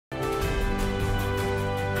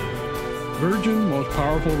Virgin Most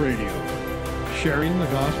Powerful Radio, sharing the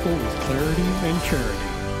gospel with clarity and charity.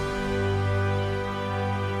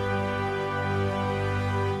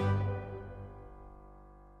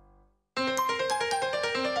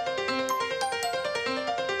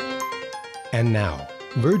 And now,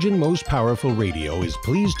 Virgin Most Powerful Radio is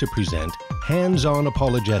pleased to present Hands-On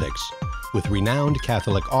Apologetics with renowned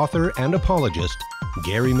Catholic author and apologist,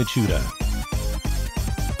 Gary Michuta.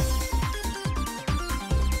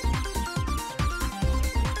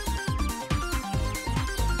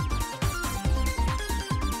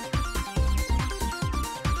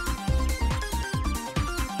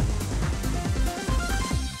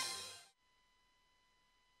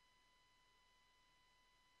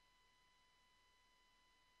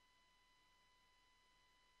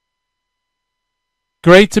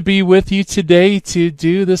 Great to be with you today to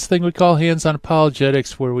do this thing we call Hands-On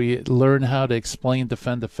Apologetics, where we learn how to explain,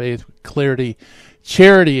 defend the faith with clarity,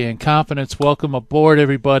 charity, and confidence. Welcome aboard,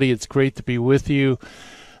 everybody. It's great to be with you.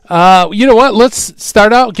 You know what? Let's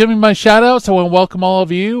start out giving my shout-outs. I want to welcome all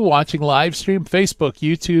of you watching live stream, Facebook,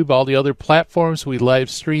 YouTube, all the other platforms we live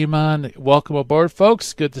stream on. Welcome aboard,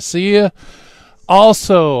 folks. Good to see you.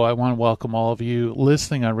 Also, I want to welcome all of you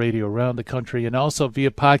listening on radio around the country and also via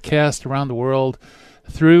podcast around the world,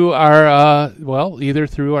 through our, either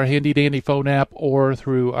through our handy-dandy phone app or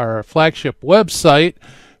through our flagship website,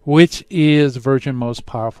 which is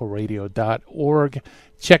virginmostpowerfulradio.org.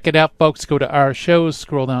 Check it out, folks. Go to our shows,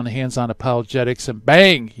 scroll down to Hands-On Apologetics, and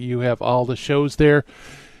bang, you have all the shows there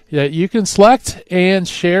that you can select and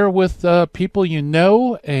share with people you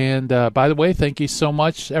know. And by the way, thank you so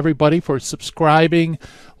much, everybody, for subscribing,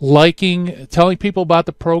 liking, telling people about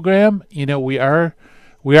the program. You know, we are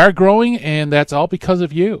growing, and that's all because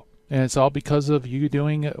of you. And it's all because of you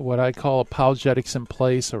doing what I call apologetics in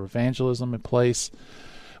place or evangelism in place.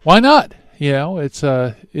 Why not? You know,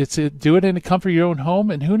 do it in the comfort of your own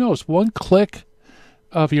home, and who knows, one click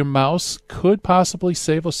of your mouse could possibly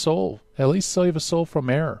save a soul, at least save a soul from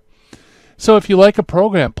error. So if you like a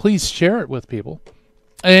program, please share it with people.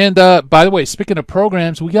 And by the way, speaking of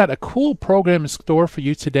programs, we got a cool program in store for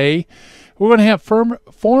you today. We're going to have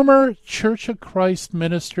former Church of Christ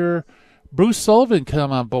minister Bruce Sullivan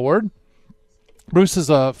come on board. Bruce is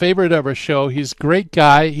a favorite of our show. He's a great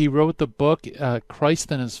guy. He wrote the book,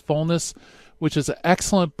 Christ in His Fullness, which is an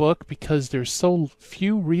excellent book because there's so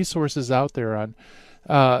few resources out there on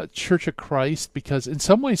Church of Christ, because in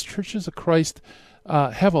some ways churches of Christ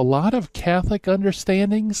have a lot of Catholic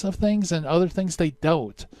understandings of things, and other things they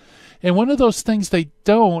don't. And one of those things they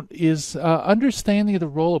don't is understanding the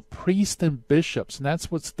role of priests and bishops, and that's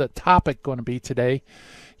what's the topic going to be today.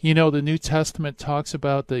 You know, the New Testament talks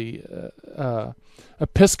about the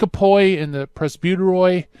episcopoi and the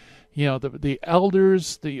presbyteroi, you know, the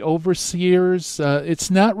elders, the overseers. It's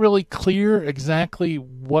not really clear exactly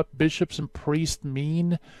what bishops and priests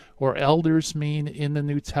mean or elders mean in the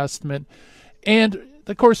New Testament. And,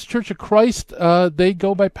 of course, Church of Christ, they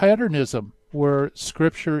go by patternism, where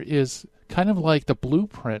Scripture is kind of like the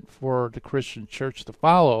blueprint for the Christian church to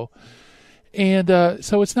follow. And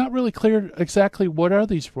so it's not really clear exactly what are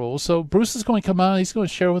these rules. So Bruce is going to come on. He's going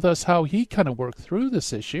to share with us how he kind of worked through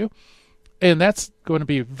this issue. And that's going to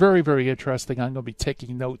be very, very interesting. I'm going to be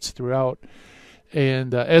taking notes throughout.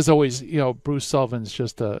 And as always, you know, Bruce Sullivan's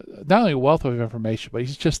just not only a wealth of information, but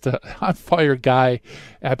he's just a on-fire guy.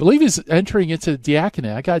 I believe he's entering into the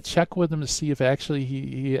diaconate. I got to check with him to see if actually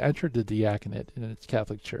he entered the diaconate in the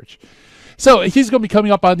Catholic Church. So he's going to be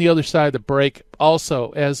coming up on the other side of the break.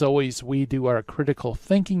 Also, as always, we do our critical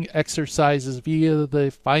thinking exercises via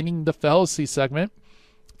the Finding the Fallacy segment.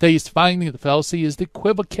 Today's Finding the Fallacy is the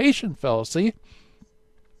Equivocation fallacy.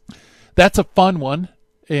 That's a fun one,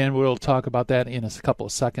 and we'll talk about that in a couple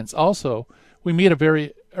of seconds. Also, we meet a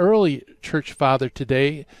very early church father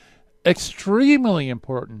today, extremely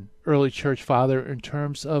important early church father in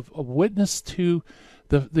terms of a witness to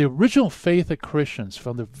the original faith of Christians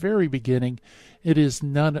from the very beginning. It is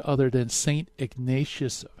none other than St.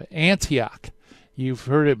 Ignatius of Antioch. You've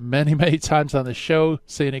heard it many, many times on the show.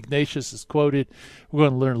 St. Ignatius is quoted. We're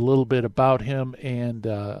going to learn a little bit about him and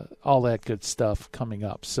all that good stuff coming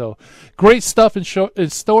up. So great stuff in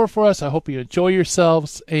store for us. I hope you enjoy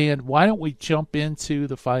yourselves. And why don't we jump into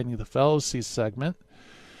the Finding the Fallacy segment,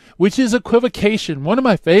 which is equivocation, one of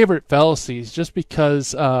my favorite fallacies, just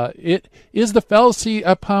because it is the fallacy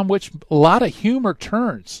upon which a lot of humor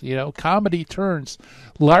turns, you know, comedy turns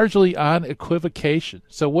largely on equivocation.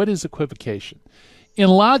 So what is equivocation? In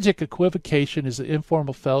logic, equivocation is an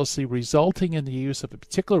informal fallacy resulting in the use of a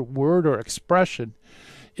particular word or expression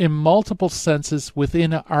in multiple senses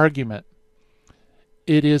within an argument.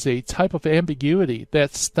 it is a type of ambiguity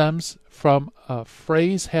that stems from a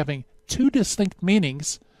phrase having two distinct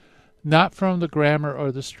meanings, not from the grammar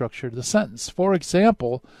or the structure of the sentence. For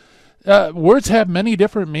example, words have many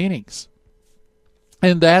different meanings,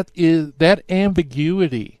 and that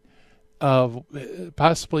ambiguity of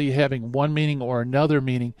possibly having one meaning or another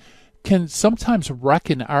meaning can sometimes wreck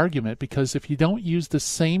an argument, because if you don't use the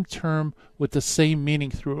same term with the same meaning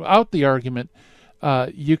throughout the argument,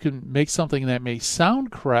 you can make something that may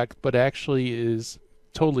sound correct but actually is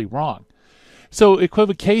totally wrong. So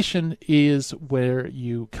equivocation is where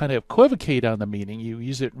you kind of equivocate on the meaning. You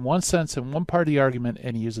use it in one sense in one part of the argument,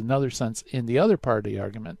 and you use another sense in the other part of the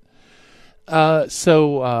argument.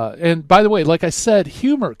 And by the way, like I said,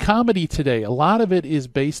 humor, comedy today, a lot of it is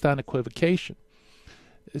based on equivocation.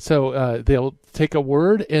 So they'll take a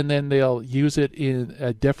word and then they'll use it in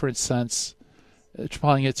a different sense,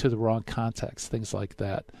 applying it to the wrong context, things like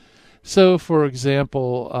that. So, for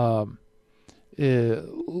example,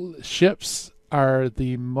 ships are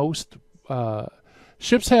the most...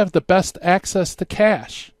 ships have the best access to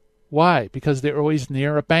cash. Why? Because they're always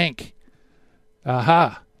near a bank.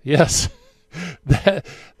 Aha, yes.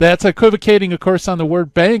 That's equivocating, of course, on the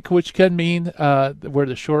word bank, which can mean where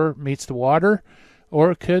the shore meets the water,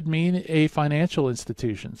 or it could mean a financial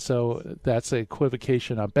institution. So that's an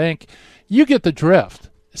equivocation on bank. You get the drift.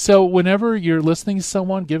 So whenever you're listening to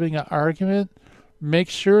someone giving an argument, make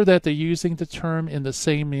sure that they're using the term in the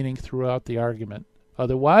same meaning throughout the argument.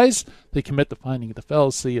 Otherwise, they commit the finding of the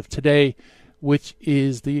fallacy of today, which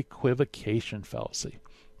is the equivocation fallacy.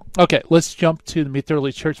 Okay, let's jump to the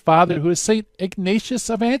mid-early church father, who is St. Ignatius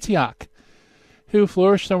of Antioch, who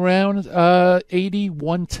flourished around AD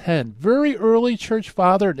 110. Very early church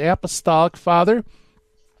father, an apostolic father.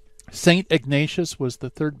 St. Ignatius was the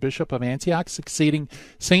third bishop of Antioch, succeeding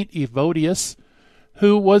St. Evodius,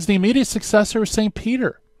 who was the immediate successor of St.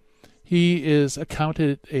 Peter. He is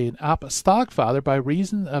accounted an apostolic father by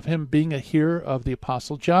reason of him being a hearer of the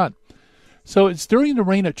Apostle John. So it's during the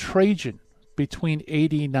reign of Trajan, between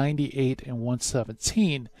AD 98 and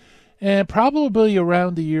 117, and probably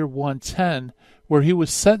around the year 110, where he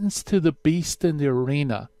was sentenced to the beast in the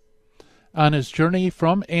arena. On his journey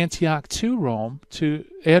from Antioch to Rome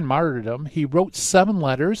and martyrdom, he wrote 7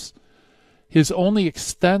 letters, his only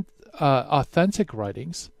authentic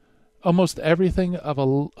writings. Almost everything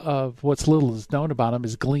of what's little is known about him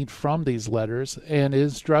is gleaned from these letters, and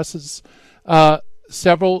it addresses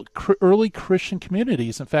several early Christian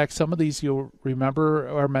communities. In fact, some of these you'll remember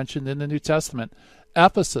are mentioned in the New Testament.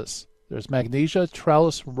 Ephesus, there's Magnesia,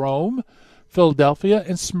 Trellis, Rome, Philadelphia,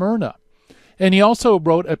 and Smyrna. And he also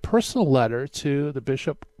wrote a personal letter to the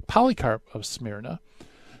Bishop Polycarp of Smyrna.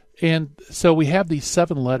 And so we have these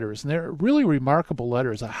 7 letters, and they're really remarkable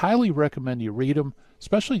letters. I highly recommend you read them,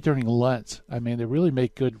 especially during Lent. I mean, they really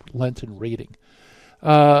make good Lenten reading.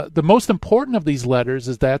 The most important of these letters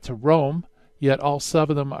is that to Rome, yet all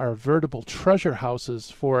 7 of them are veritable treasure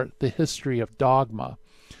houses for the history of dogma.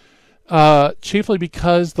 Chiefly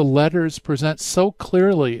because the letters present so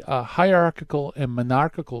clearly a hierarchical and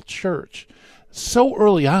monarchical church so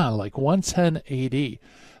early on, like 110 AD.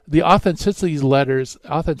 The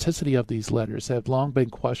authenticity of these letters have long been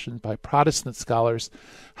questioned by Protestant scholars.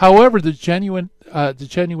 However, the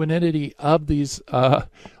genuinity of these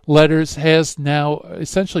letters has now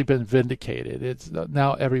essentially been vindicated. It's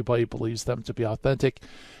now everybody believes them to be authentic,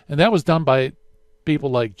 and that was done by people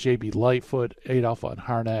like J.B. Lightfoot, Adolf von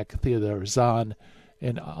Harnack, Theodor Zahn,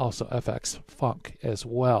 and also F.X. Funk as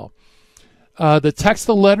well. The text of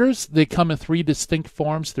the letters, they come in 3 distinct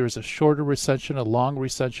forms. There's a shorter recension, a long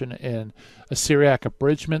recension, and a Syriac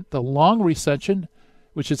abridgment. The long recension,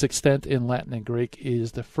 which is extant in Latin and Greek,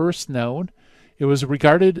 is the first known. It was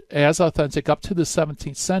regarded as authentic up to the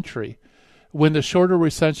 17th century, when the shorter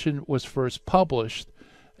recension was first published.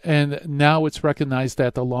 And now it's recognized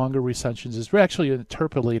that the longer recensions is actually an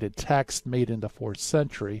interpolated text made in the 4th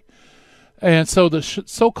century. And so the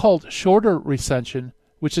so-called shorter recension,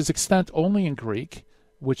 which is extant only in Greek,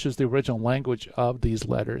 which is the original language of these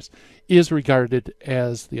letters, is regarded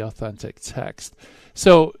as the authentic text.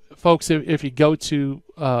 So, folks, if you go to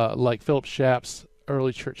like Philip Schaff's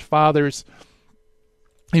Early Church Fathers,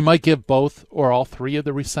 he might give both or all 3 of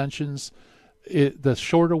the recensions. The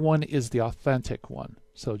shorter one is the authentic one.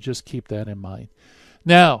 So just keep that in mind.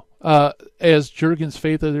 Now, as Jurgen's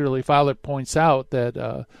Faith of the Early Father points out,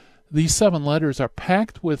 that these 7 letters are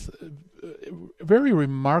packed with very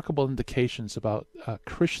remarkable indications about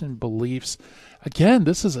Christian beliefs. Again,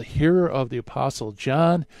 this is a hearer of the Apostle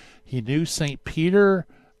John. He knew St. Peter.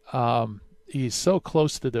 He's so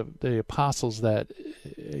close to the apostles that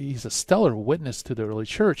he's a stellar witness to the early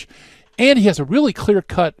church. And he has a really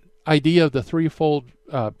clear-cut idea of the threefold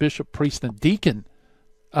bishop, priest, and deacon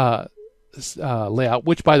layout,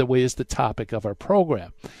 which, by the way, is the topic of our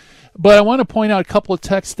program. But I want to point out a couple of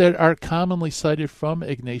texts that are commonly cited from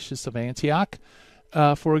Ignatius of Antioch.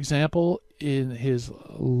 For example, in his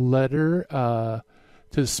letter to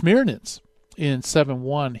the Smyrnans in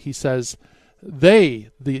 7:1, he says,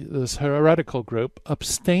 they, this heretical group,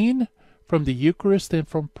 abstain from the Eucharist and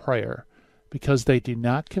from prayer, because they do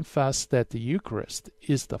not confess that the Eucharist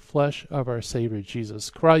is the flesh of our Savior Jesus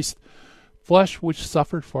Christ, flesh which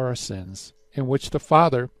suffered for our sins, and which the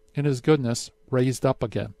Father, in his goodness, raised up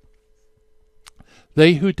again.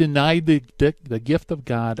 They who deny the gift of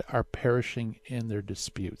God are perishing in their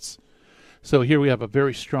disputes. So here we have a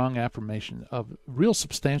very strong affirmation of real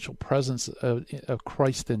substantial presence of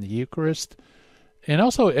Christ in the Eucharist, and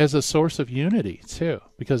also as a source of unity, too.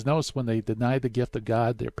 Because notice when they deny the gift of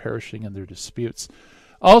God, they're perishing in their disputes.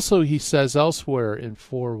 Also, he says elsewhere in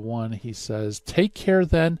 4:1, he says, take care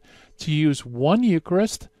then to use one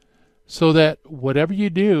Eucharist, so that whatever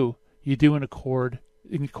you do in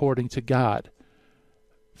according to God.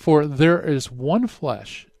 For there is one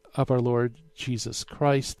flesh of our Lord Jesus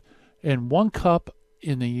Christ, and one cup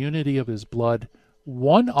in the unity of his blood,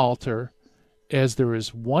 one altar, as there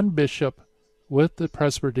is one bishop with the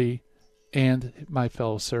presbytery and my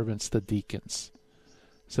fellow servants, the deacons.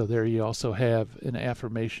 So there you also have an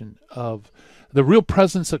affirmation of the real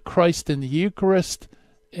presence of Christ in the Eucharist,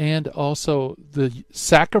 and also the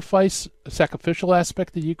sacrificial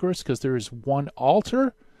aspect of the Eucharist, because there is one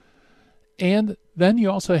altar. And then you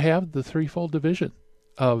also have the threefold division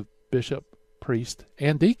of bishop, priest,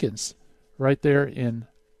 and deacons right there in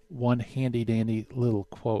one handy-dandy little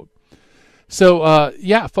quote. So,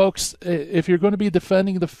 yeah, folks, if you're going to be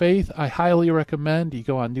defending the faith, I highly recommend you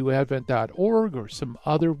go on newadvent.org or some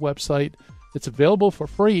other website. It's available for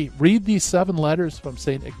free. Read these 7 letters from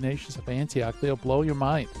St. Ignatius of Antioch. They'll blow your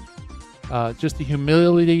mind. Just the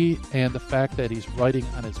humility and the fact that he's writing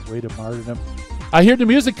on his way to martyrdom. I hear the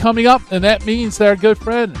music coming up, and that means that our good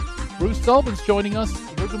friend Bruce Sullivan's joining us.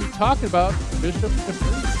 We're going to be talking about bishop and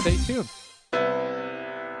priest. Stay tuned.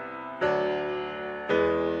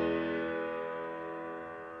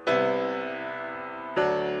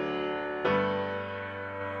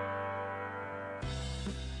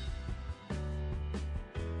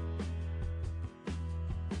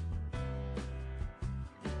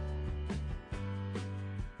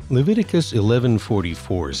 Leviticus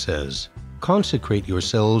 11:44 says, consecrate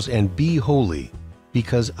yourselves and be holy,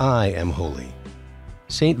 because I am holy.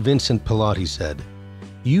 St. Vincent Pallotti said,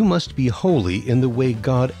 you must be holy in the way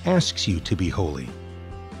God asks you to be holy.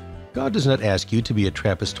 God does not ask you to be a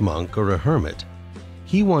Trappist monk or a hermit.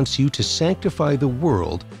 He wants you to sanctify the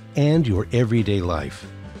world and your everyday life.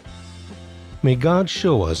 May God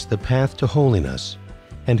show us the path to holiness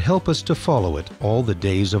and help us to follow it all the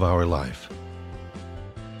days of our life.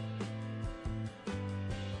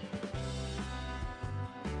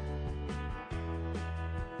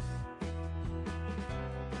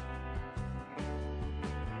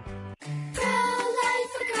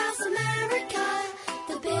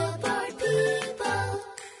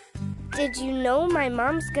 Did you know my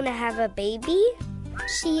mom's gonna have a baby?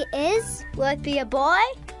 She is? Will it be a boy?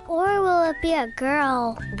 Or will it be a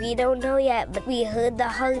girl? We don't know yet, but we heard the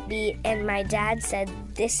heartbeat and my dad said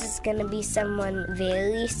this is gonna be someone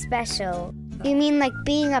very special. You mean like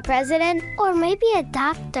being a president? Or maybe a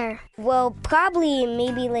doctor? Well, probably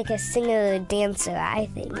maybe like a singer or dancer, I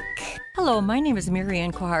think. Hello, my name is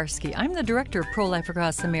Marianne Koharski. I'm the director of Pro-Life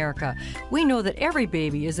Across America. We know that every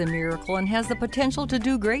baby is a miracle and has the potential to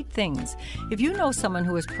do great things. If you know someone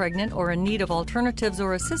who is pregnant or in need of alternatives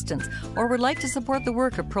or assistance, or would like to support the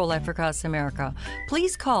work of Pro-Life Across America,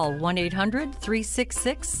 please call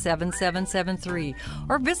 1-800-366-7773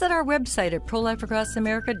 or visit our website at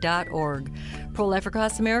prolifeacrossamerica.org. Pro-Life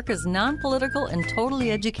Across America is non-political and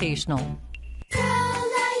totally educational.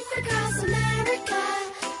 Pro-Life Across America,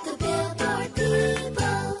 the Billboard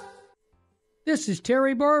people. This is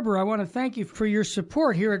Terry Barber. I want to thank you for your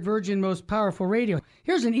support here at Virgin Most Powerful Radio.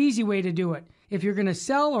 Here's an easy way to do it. If you're going to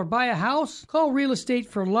sell or buy a house, call Real Estate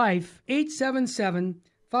for Life,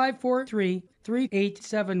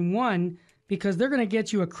 877-543-3871, because they're going to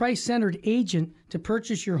get you a Christ-centered agent to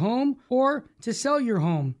purchase your home or to sell your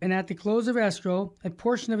home. And at the close of escrow, a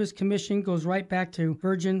portion of his commission goes right back to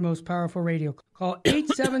Virgin Most Powerful Radio. Call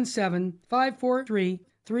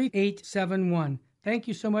 877-543-3871. Thank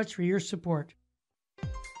you so much for your support.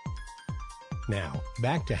 Now,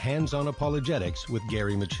 back to Hands-On Apologetics with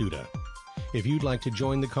Gary Machuda. If you'd like to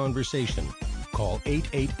join the conversation, call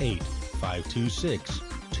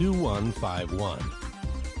 888-526-2151.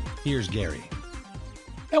 Here's Gary.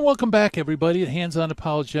 And welcome back, everybody, to Hands On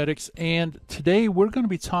Apologetics. And today we're going to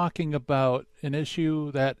be talking about an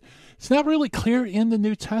issue that it's not really clear in the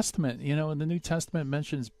New Testament. You know, in the New Testament it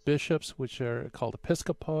mentions bishops, which are called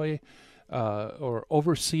episcopoi, or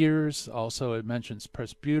overseers. Also, it mentions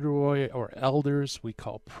presbyteroi, or elders, we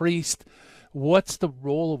call priest. What's the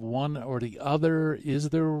role of one or the other? Is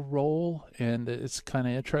there a role? And it's kind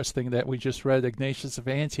of interesting that we just read Ignatius of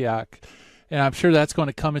Antioch, and I'm sure that's going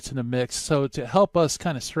to come into the mix. So to help us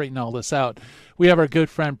kind of straighten all this out, we have our good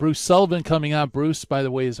friend Bruce Sullivan coming on. Bruce, by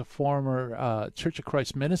the way, is a former Church of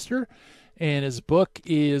Christ minister, and his book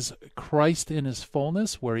is Christ in His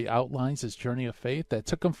Fullness, where he outlines his journey of faith that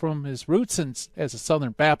took him from his roots as a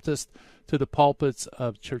Southern Baptist to the pulpits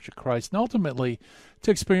of Church of Christ, and ultimately to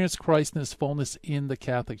experience Christ in His fullness in the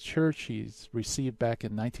Catholic Church. He's received back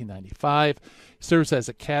in 1995. He serves as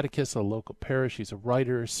a catechist at a local parish. He's a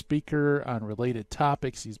writer, speaker on related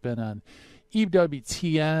topics. He's been on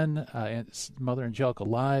EWTN, and Mother Angelica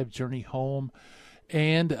Live, Journey Home,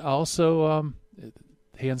 and also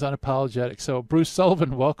Hands On Apologetics. So, Bruce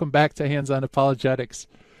Sullivan, welcome back to Hands On Apologetics.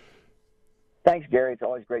 Thanks, Gary. It's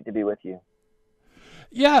always great to be with you.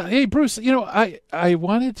 Yeah. Hey, Bruce, you know, I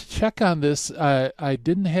wanted to check on this. I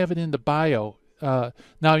didn't have it in the bio. Now,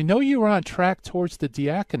 I know you were on track towards the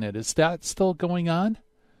diaconate. Is that still going on?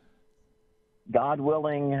 God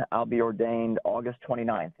willing, I'll be ordained August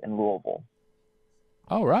 29th in Louisville.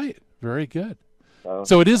 All right. Very good.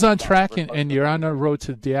 So it is on track, and you're on the road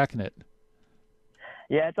to the diaconate.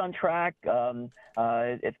 Yeah, it's on track. It's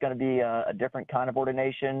going to be a different kind of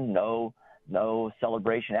ordination. No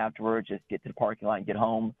celebration afterwards. Just get to the parking lot and get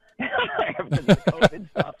home. Everything with COVID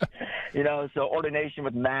stuff, you know. So ordination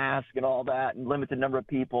with mask and all that, and limited number of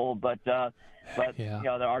people. But yeah. You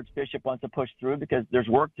know, the Archbishop wants to push through because there's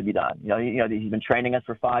work to be done. You know, he's been training us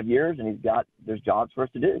for 5 years, and there's jobs for us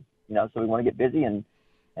to do. You know, so we want to get busy and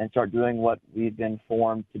start doing what we've been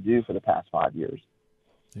formed to do for the past 5 years.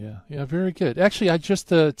 Yeah, very good. Actually, I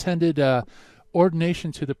just attended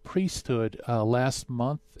ordination to the priesthood last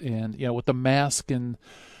month, and you know, with the mask and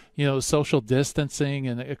you know, social distancing,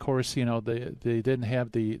 and of course, you know, they didn't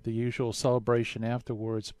have the usual celebration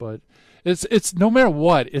afterwards, but it's no matter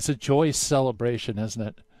what, it's a joyous celebration, isn't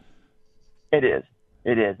it? It is,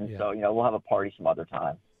 and so you know, we'll have a party some other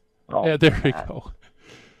time. Yeah, there you go.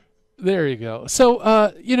 There you go.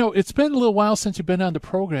 So, you know, it's been a little while since you've been on the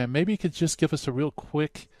program. Maybe you could just give us a real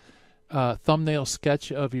quick thumbnail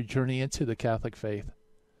sketch of your journey into the Catholic faith.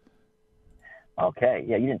 Okay.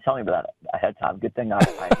 Yeah, you didn't tell me about that ahead of time. Good thing I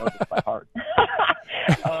know this by heart.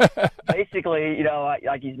 Basically, you know,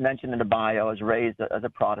 like you mentioned in the bio, I was raised as a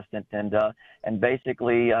Protestant, and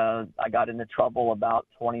basically I got into trouble about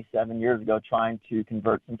 27 years ago trying to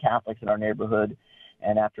convert some Catholics in our neighborhood.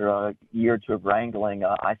 And after a year or two of wrangling,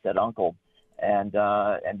 I said uncle, and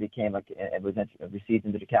was received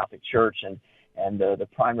into the Catholic Church. And the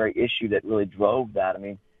primary issue that really drove that, I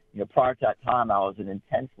mean, you know, prior to that time, I was an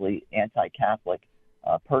intensely anti-Catholic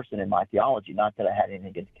person in my theology. Not that I had anything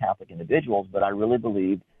against Catholic individuals, but I really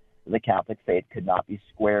believed the Catholic faith could not be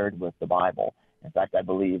squared with the Bible. In fact, I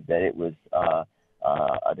believed that it was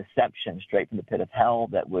a deception straight from the pit of hell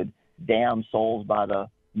that would damn souls by the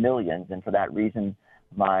millions. And for that reason,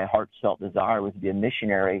 my heartfelt desire was to be a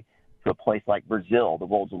missionary to a place like Brazil, the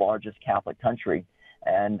world's largest Catholic country.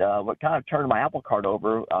 And what kind of turned my apple cart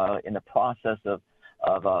over in the process of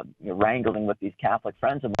you know, wrangling with these Catholic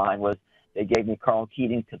friends of mine was they gave me Carl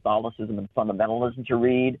Keating's Catholicism and Fundamentalism to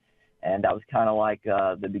read, and that was kind of like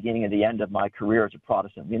the beginning of the end of my career as a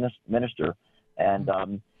Protestant minister. And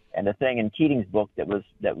the thing in Keating's book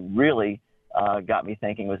that really got me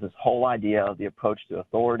thinking was this whole idea of the approach to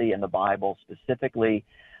authority in the Bible, specifically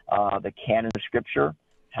the canon of Scripture.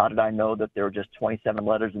 How did I know that there were just 27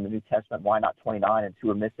 letters in the New Testament? Why not 29 and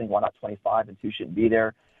 2 are missing? Why not 25 and 2 shouldn't be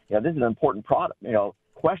there? You know, this is an important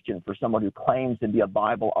question for someone who claims to be a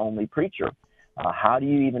Bible-only preacher. How do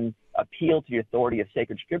you even appeal to the authority of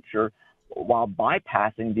sacred Scripture while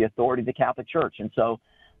bypassing the authority of the Catholic Church? And so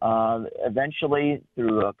eventually,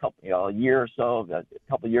 through a year or so, a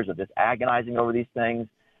couple of years of just agonizing over these things,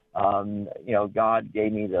 you know, God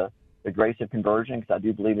gave me the grace of conversion, because I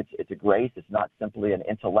do believe it's a grace. It's not simply an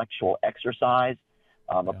intellectual exercise.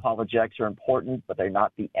 Apologetics are important, but they're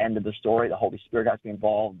not the end of the story. The Holy Spirit has to be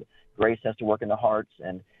involved. Grace has to work in the hearts,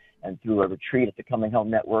 and through a retreat at the Coming Home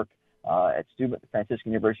Network at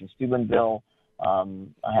Franciscan University in Steubenville,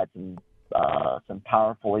 I had some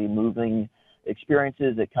powerfully moving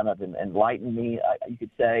experiences that kind of enlightened me, you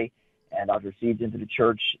could say. And I was received into the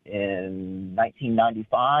church in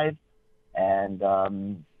 1995, and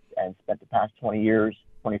spent the past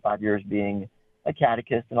 25 years being a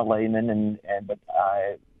catechist and a layman, but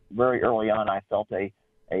very early on I felt a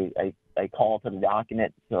call to the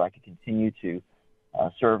diaconate so I could continue to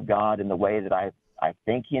serve God in the way that I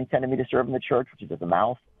think He intended me to serve in the church, which is as a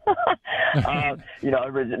mouth.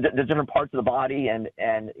 There's different parts of the body, and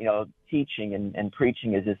teaching and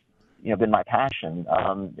preaching has just been my passion.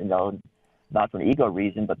 Not for an ego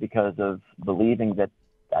reason, but because of believing that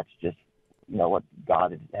that's just what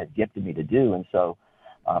God has gifted me to do, and so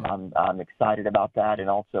I'm excited about that, and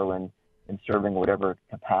also in serving whatever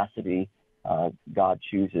capacity God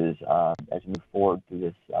chooses as we move forward through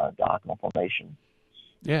this doctrinal formation.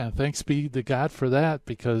 Yeah, thanks be to God for that,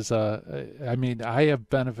 because I have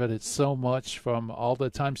benefited so much from all the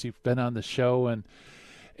times you've been on the show, and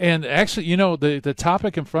actually, the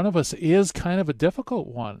topic in front of us is kind of a difficult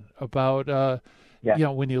one about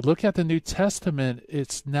when you look at the New Testament,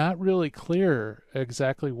 it's not really clear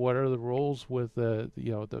exactly what are the roles with the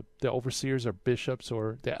overseers or bishops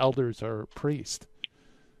or the elders or priests.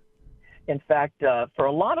 In fact, for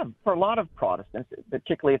a lot of Protestants,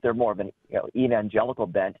 particularly if they're more of an evangelical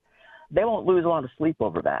bent, they won't lose a lot of sleep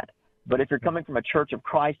over that. But if you're coming from a Church of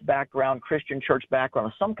Christ background, Christian church background,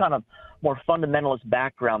 or some kind of more fundamentalist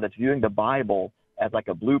background that's viewing the Bible as like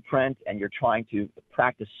a blueprint, and you're trying to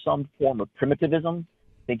practice some form of primitivism,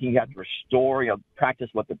 thinking you have to restore, practice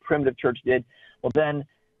what the primitive church did, well then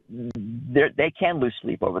they can lose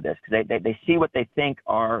sleep over this, because they see what they think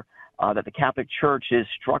are that the Catholic Church's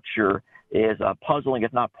structure is puzzling,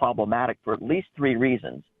 if not problematic, for at least three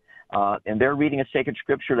reasons. In their reading of sacred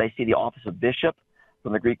scripture, they see the office of bishop,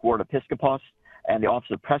 from the Greek word episkopos, and the office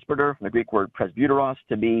of presbyter, from the Greek word presbyteros,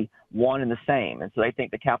 to be one and the same. And so they think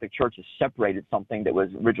the Catholic Church has separated something that was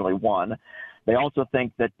originally one. They also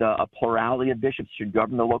think that a plurality of bishops should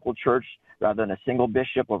govern the local church rather than a single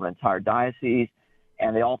bishop over an entire diocese.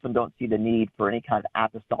 And they often don't see the need for any kind of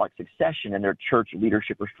apostolic succession in their church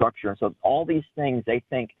leadership or structure. And so all these things they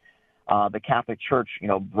think the Catholic Church,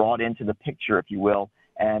 brought into the picture, if you will.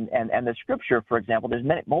 And the scripture, for example, there's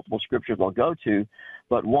multiple scriptures I'll go to,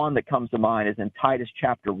 but one that comes to mind is in Titus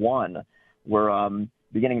chapter 1, where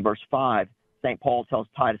beginning verse 5, St. Paul tells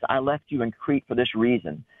Titus, I left you in Crete for this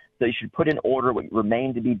reason, so you should put in order what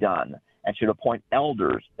remained to be done, and should appoint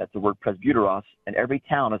elders, that's the word presbyteros, in every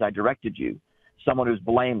town as I directed you, someone who's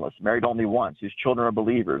blameless, married only once, whose children are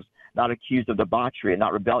believers, not accused of debauchery and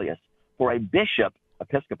not rebellious. For a bishop,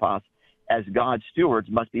 episkopos, as God's stewards,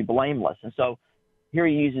 must be blameless. And so here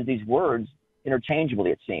he uses these words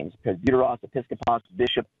interchangeably, it seems, presbyteros, episkopos,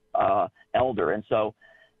 bishop, elder. And so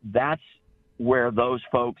that's where those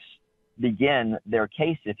folks begin their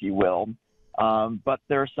case, if you will. But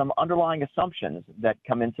there are some underlying assumptions that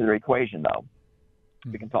come into their equation, though,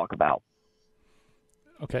 we can talk about.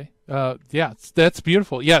 Okay. That's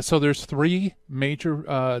beautiful. Yeah. So there's three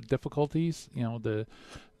major difficulties. The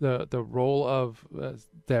role of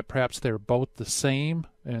that perhaps they're both the same,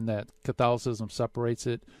 and that Catholicism separates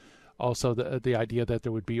it. Also, the idea that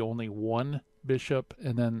there would be only one bishop,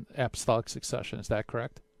 and then apostolic succession. Is that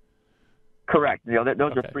correct? Correct.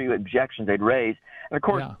 Those are three objections they'd raise. And of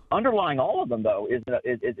course, underlying all of them, though,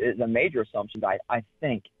 is a major assumption that I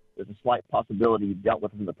think there's a slight possibility you've dealt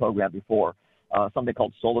with in the program before. Something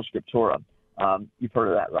called sola scriptura. You've heard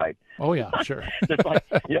of that, right? Oh yeah, sure. It's like,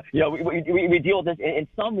 we deal with this in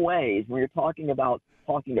some ways when you're talking to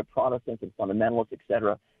Protestants and fundamentalists,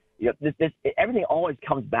 etc. Everything always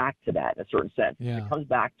comes back to that in a certain sense. Yeah. It comes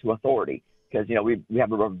back to authority, because we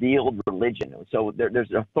have a revealed religion, so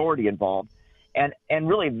there's authority involved, and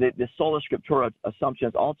really the sola scriptura assumption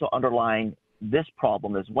is also underlying this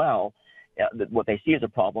problem as well. What they see as a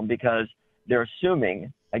problem, because they're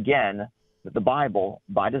assuming again that the Bible,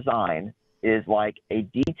 by design, is like a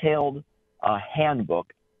detailed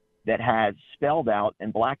handbook that has spelled out in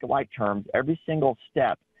black and white terms every single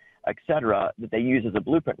step, etc., that they use as a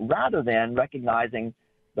blueprint, rather than recognizing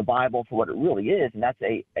the Bible for what it really is, and that's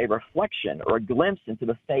a reflection or a glimpse into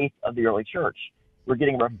the faith of the early church. We're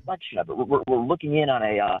getting a reflection of it. We're looking in on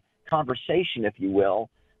a conversation, if you will.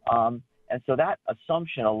 And so that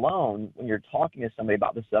assumption alone, when you're talking to somebody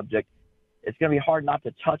about the subject, it's going to be hard not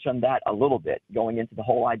to touch on that a little bit, going into the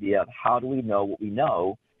whole idea of how do we know what we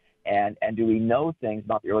know, and do we know things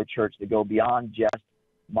about the early church that go beyond just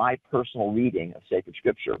my personal reading of sacred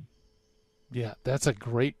scripture. Yeah, that's a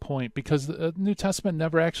great point, because the New Testament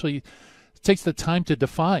never actually takes the time to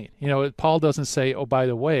define. Paul doesn't say, oh, by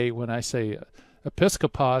the way, when I say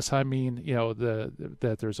episkopos, I mean,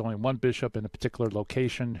 that there's only one bishop in a particular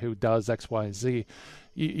location who does X, Y, and Z.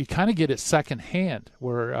 You kind of get it secondhand,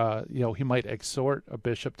 where he might exhort a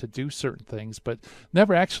bishop to do certain things, but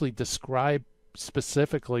never actually describe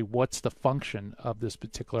specifically what's the function of this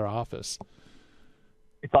particular office.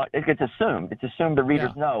 It gets assumed. It's assumed the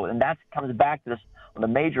readers know, and that comes back to this. One of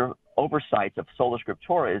the major oversights of sola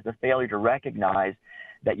scriptura is the failure to recognize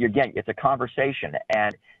that it's a conversation,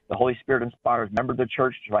 and the Holy Spirit inspires members of the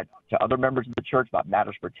church to write to other members of the church about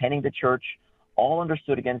matters pertaining to the church, all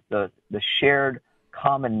understood against the shared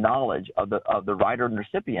common knowledge of the writer and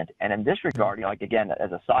recipient. And in this regard, like again,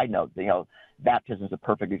 as a side note, baptism is a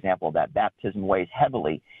perfect example of that. Baptism weighs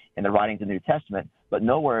heavily in the writings of the New Testament, but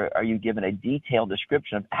nowhere are you given a detailed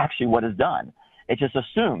description of actually what is done. It's just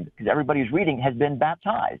assumed because everybody who's reading has been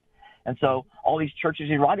baptized. And so all these churches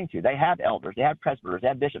he's writing to, they have elders, they have presbyters, they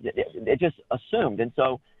have bishops. It's just assumed. And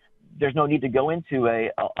so there's no need to go into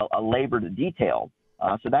a labored detail.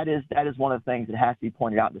 So that is one of the things that has to be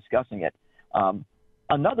pointed out in discussing it.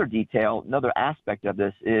 Another detail, another aspect of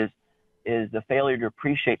this is the failure to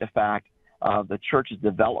appreciate the fact of the church's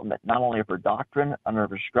development, not only of her doctrine, under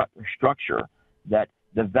her structure, that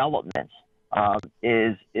development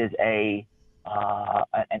is an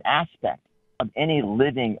aspect of any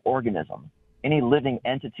living organism, any living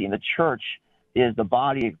entity. And the church is the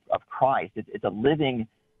body of Christ. It's a living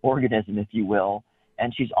organism, if you will,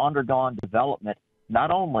 and she's undergone development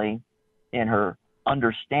not only in her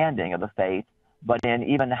understanding of the faith, but in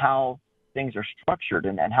even how things are structured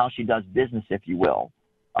and how she does business, if you will.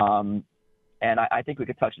 And I think we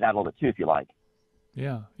could touch on that a little bit too, if you like.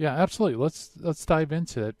 Yeah, absolutely. Let's dive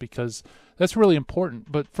into it because that's really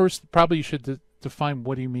important. But first, probably you should define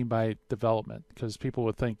what do you mean by development, because people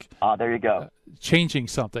would think there you go, changing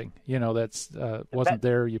something, that's wasn't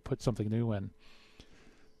there, you put something new in.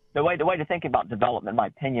 The way to think about development, in my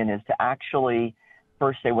opinion, is to actually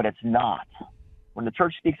first say what it's not. When the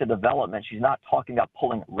church speaks of development, she's not talking about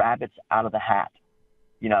pulling rabbits out of the hat,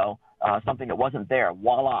 something that wasn't there.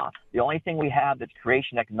 Voila. The only thing we have that's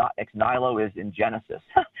creation ex nihilo is in Genesis,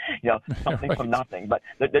 something right. From nothing. But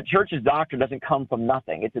the church's doctrine doesn't come from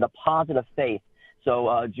nothing. It's a deposit of faith.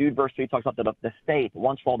 So Jude verse 3 talks about the faith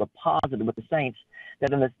once for all deposited with the saints, that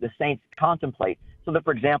then the saints contemplate. So that,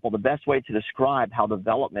 for example, the best way to describe how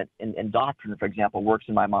development in doctrine, for example, works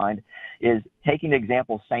in my mind is taking the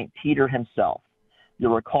example of St. Peter himself.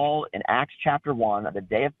 You'll recall in Acts chapter 1, the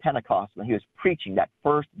day of Pentecost, when he was preaching that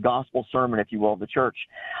first gospel sermon, if you will, of the church,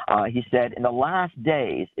 he said, "In the last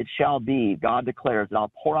days it shall be, God declares, that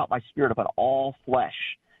I'll pour out my spirit upon all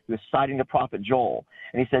flesh." He was citing the prophet Joel.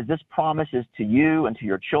 And he says, "This promise is to you and to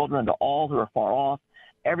your children and to all who are far off,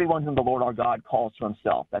 everyone whom the Lord our God calls to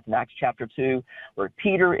himself." That's in Acts chapter 2, where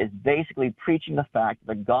Peter is basically preaching the fact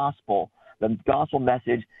that the gospel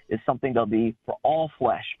message is something that'll be for all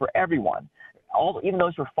flesh, for everyone. Even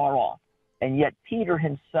those who are far off. And yet Peter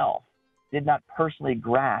himself did not personally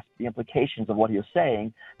grasp the implications of what he was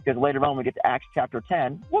saying, because later on when we get to Acts chapter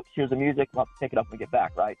 10, whoops, here's the music. We'll have to pick it up when we get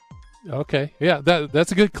back, right? Okay. Yeah,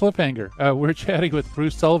 that's a good cliffhanger. We're chatting with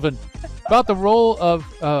Bruce Sullivan about the role of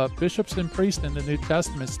bishops and priests in the New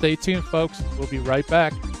Testament. Stay tuned, folks. We'll be right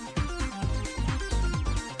back.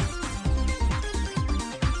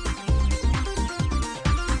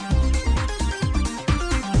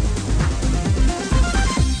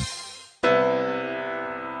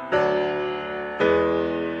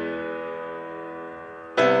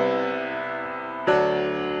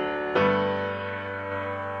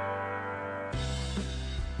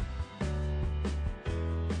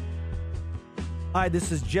 Hi,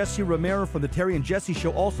 this is Jesse Romero from the Terry and Jesse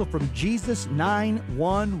Show, also from Jesus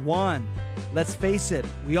 911. Let's face it,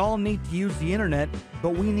 we all need to use the internet,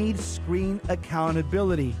 but we need screen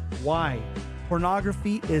accountability. Why?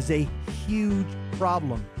 Pornography is a huge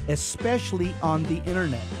problem, especially on the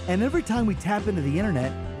internet. And every time we tap into the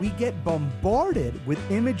internet, we get bombarded with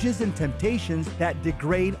images and temptations that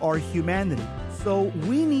degrade our humanity. So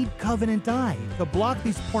we need Covenant Eyes to block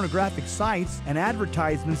these pornographic sites and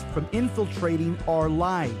advertisements from infiltrating our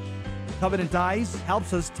lives. Covenant Eyes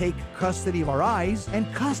helps us take custody of our eyes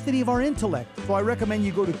and custody of our intellect. So I recommend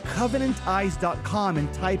you go to covenanteyes.com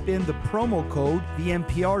and type in the promo code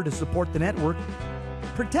VMPR to support the network.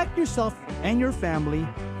 Protect yourself and your family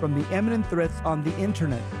from the imminent threats on the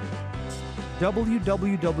internet.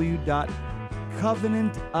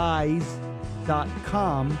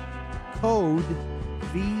 www.covenanteyes.com, code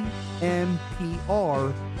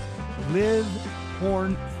VMPR, live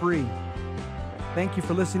porn free. Thank you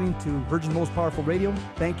for listening to Virgin Most Powerful Radio.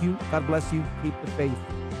 Thank you. God bless you. Keep the faith.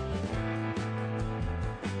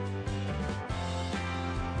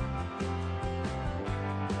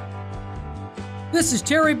 This is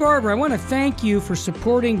Terry Barber. I want to thank you for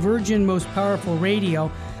supporting Virgin Most Powerful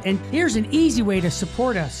Radio. And here's an easy way to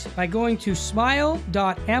support us by going to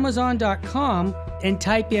smile.amazon.com and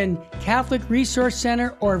type in Catholic Resource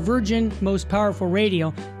Center or Virgin Most Powerful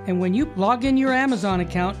Radio. And when you log in your Amazon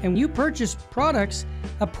account and you purchase products,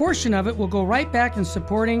 a portion of it will go right back in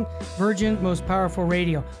supporting Virgin Most Powerful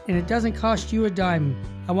Radio. And it doesn't cost you a dime.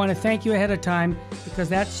 I want to thank you ahead of time because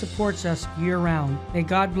that supports us year-round. May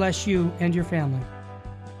God bless you and your family.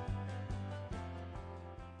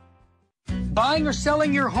 Buying or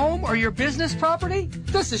selling your home or your business property?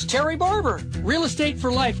 This is Terry Barber. Real Estate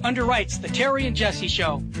for Life underwrites the Terry and Jesse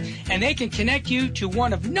Show. And they can connect you to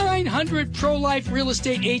one of 900 pro-life real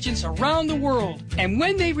estate agents around the world. And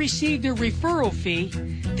when they receive their referral fee,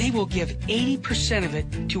 they will give 80% of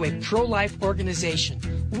it to a pro-life organization.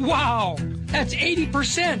 Wow! That's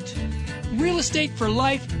 80%!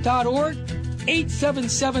 realestateforlife.org,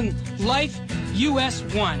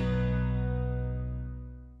 877-LIFE-US1.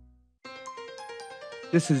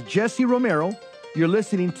 This is Jesse Romero. You're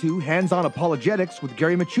listening to Hands-On Apologetics with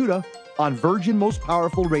Gary Machuda on Virgin Most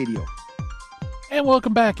Powerful Radio. And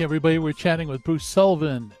welcome back, everybody. We're chatting with Bruce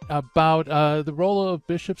Sullivan about the role of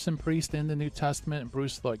bishops and priests in the New Testament. And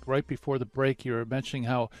Bruce, like right before the break, you were mentioning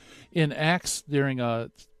how in Acts during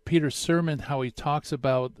Peter's sermon, how he talks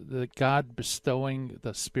about the God bestowing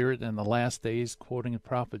the Spirit in the last days, quoting the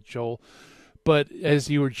prophet Joel. But as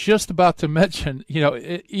you were just about to mention,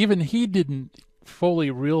 even he didn't fully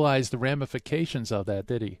realize the ramifications of that,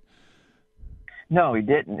 did he? No, he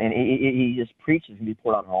didn't. And he just preached it's going to be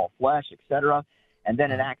poured out on all flesh, etc. And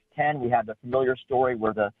then in Acts 10, we have the familiar story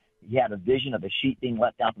where he had a vision of a sheep being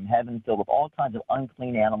let down from heaven filled with all kinds of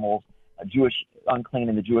unclean animals, unclean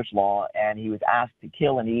in the Jewish law, and he was asked to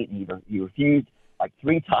kill and eat, and he refused like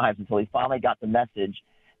 3 times until he finally got the message.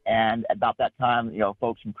 And about that time,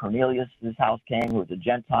 folks from Cornelius' house came, who was a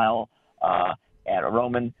Gentile and a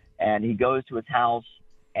Roman, and he goes to his house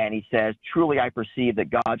and he says, "Truly I perceive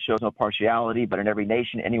that God shows no partiality, but in every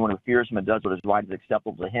nation, anyone who fears him and does what is right is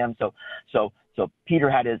acceptable to him." So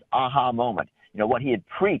Peter had his aha moment. What he had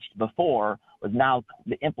preached before was now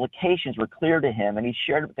the implications were clear to him, and he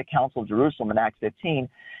shared it with the Council of Jerusalem in Acts 15.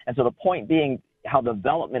 And so the point being how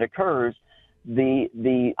development occurs,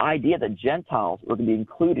 the idea that Gentiles were going to be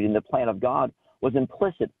included in the plan of God was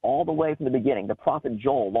implicit all the way from the beginning. The prophet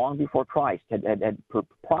Joel, long before Christ, had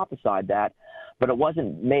prophesied that, but it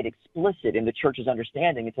wasn't made explicit in the church's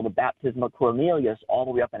understanding until the baptism of Cornelius all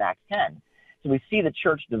the way up in Acts 10. So we see the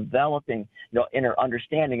church developing, in her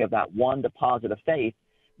understanding of that one deposit of faith.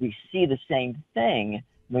 We see the same thing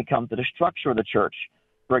when we come to the structure of the church.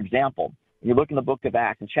 For example, when you look in the book of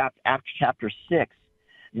Acts, in Acts chapter 6,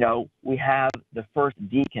 we have the first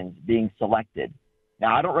deacons being selected.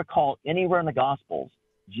 Now, I don't recall anywhere in the Gospels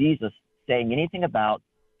Jesus saying anything about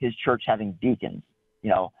his church having deacons,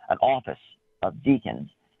 an office of deacons.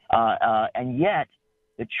 And yet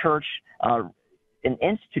the church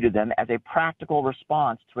instituted them as a practical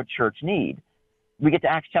response to a church need. We get to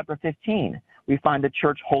Acts chapter 15. We find the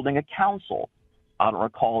church holding a council. I don't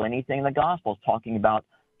recall anything in the Gospels talking about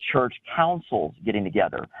church councils getting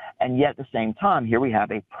together. And yet at the same time, here we have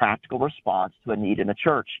a practical response to a need in the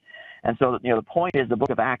church. And so, the point is the book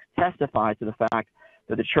of Acts testifies to the fact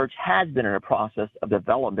that the church has been in a process of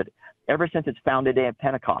development ever since its founded day of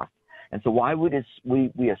Pentecost. And so why would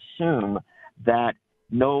we assume that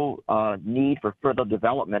no need for further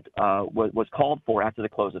development was called for after the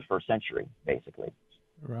close of the first century, basically?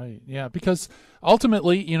 Right, yeah, because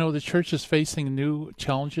ultimately, the church is facing new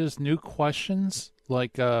challenges, new questions,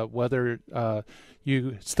 like whether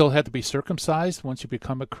you still had to be circumcised once you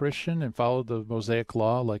become a Christian and follow the Mosaic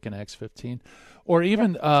law, like in Acts 15, or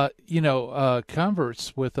even,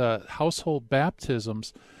 converts with household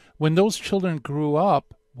baptisms. When those children grew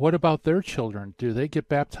up, what about their children? Do they get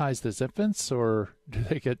baptized as infants or do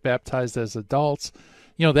they get baptized as adults?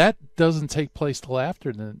 That doesn't take place till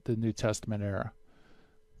after the New Testament era.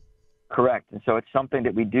 Correct. And so it's something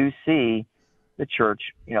that we do see the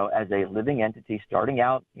church, as a living entity starting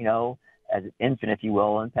out, as an infant, if you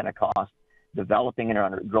will, in Pentecost, developing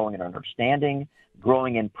and growing in understanding,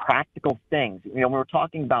 growing in practical things. When we're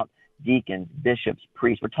talking about deacons, bishops,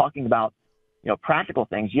 priests, we're talking about, practical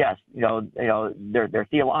things. Yes, they're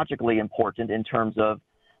theologically important in terms of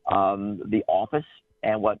the office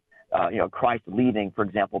and what, Christ leaving, for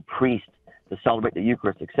example, priests to celebrate the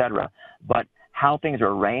Eucharist, etc. But how things are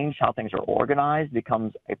arranged, how things are organized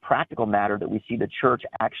becomes a practical matter that we see the church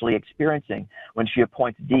actually experiencing when she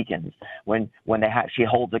appoints deacons, when she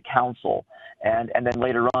holds a council, and then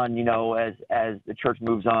later on, as the church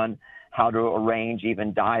moves on, how to arrange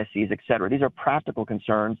even dioceses, etc. These are practical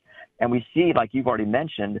concerns, and we see, like you've already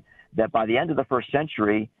mentioned, that by the end of the first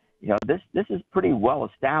century, this is pretty well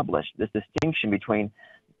established. This distinction between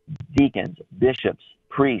deacons, bishops,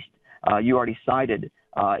 priests, You already cited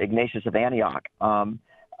Ignatius of Antioch.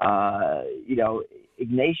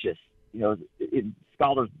 Ignatius,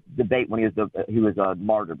 scholars debate when he was a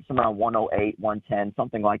martyr, somewhere around 108, 110,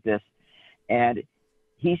 something like this. And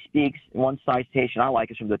he speaks, one citation I like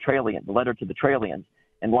is from the letter to the Trallians.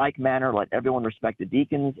 In like manner, let everyone respect the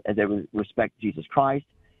deacons as they respect Jesus Christ,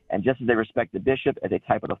 and just as they respect the bishop as a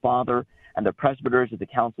type of the Father, and the presbyters as the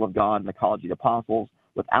council of God and the college of the apostles.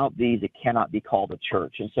 Without these, it cannot be called a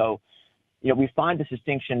church. And so, we find this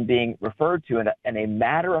distinction being referred to in a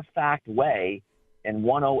matter-of-fact way in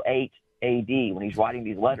 108 A.D. when he's writing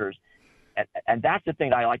these letters. And that's the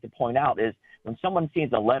thing that I like to point out is when someone sees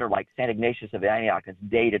a letter like St. Ignatius of Antioch that's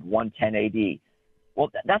dated 110 A.D., well,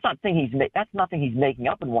 that's nothing he's making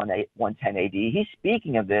up in 110 A.D. He's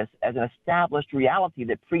speaking of this as an established reality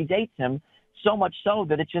that predates him, so much so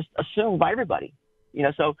that it's just assumed by everybody.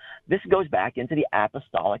 So this goes back into the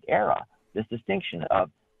apostolic era, this distinction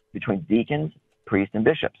between deacons, priests, and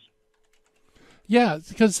bishops. Yeah,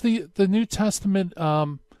 because the New Testament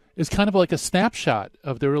is kind of like a snapshot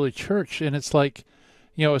of the early church, and it's like,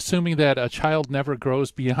 assuming that a child never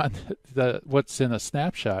grows beyond what's in a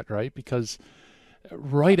snapshot, right? Because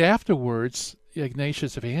right afterwards,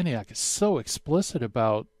 Ignatius of Antioch is so explicit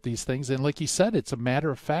about these things, and like you said, it's a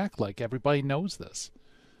matter of fact, like everybody knows this.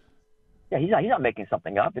 Yeah, he's not making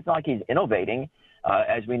something up. It's not like he's innovating.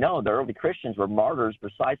 As we know, the early Christians were martyrs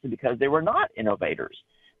precisely because they were not innovators.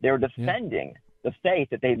 They were defending the faith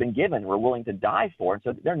that they've been given, were willing to die for. And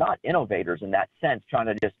so they're not innovators in that sense, trying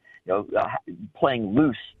to just, playing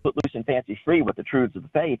loose, put loose and fancy free with the truths of the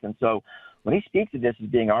faith. And so when he speaks of this as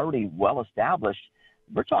being already well established,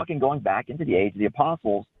 we're talking going back into the age of the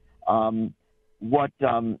apostles. And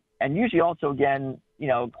usually also, again,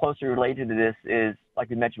 closely related to this is, like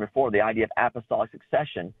we mentioned before, the idea of apostolic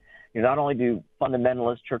succession. Not only do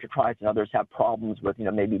fundamentalists, Church of Christ, and others have problems with,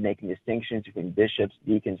 maybe making distinctions between bishops,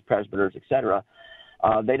 deacons, presbyters, etc.,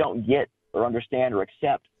 they don't get or understand or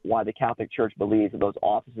accept why the Catholic Church believes that those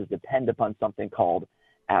offices depend upon something called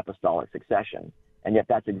apostolic succession. And yet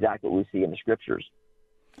that's exactly what we see in the Scriptures.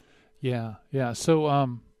 Yeah.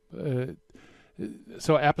 So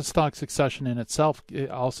apostolic succession in itself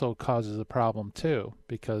also causes a problem too,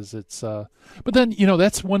 because it's but then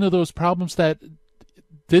that's one of those problems that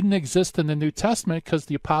didn't exist in the New Testament because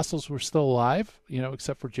the apostles were still alive,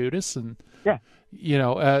 except for Judas, and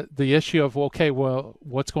the issue of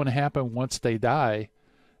what's going to happen once they die,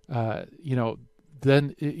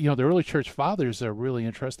 then the early church fathers are really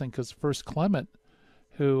interesting because First Clement,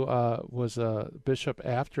 who was a bishop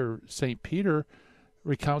after St. Peter,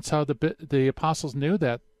 recounts how the apostles knew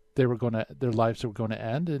that their lives were going to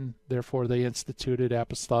end, and therefore they instituted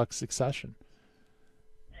apostolic succession.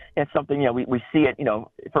 It's something, we see it,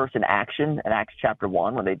 first in action in Acts chapter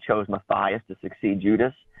 1 when they chose Matthias to succeed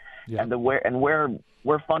Judas, and where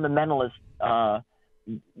fundamentalists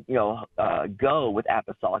go with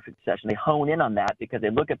apostolic succession. They hone in on that because they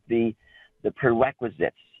look at the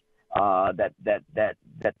prerequisites that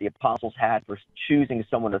the apostles had for choosing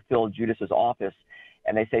someone to fill Judas's office.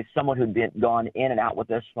 And they say someone who'd gone in and out with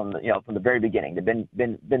us from the very beginning. They've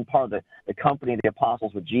been part of the company of the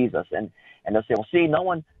apostles with Jesus. And they'll say, well, see, no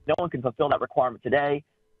one can fulfill that requirement today,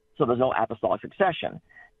 so there's no apostolic succession.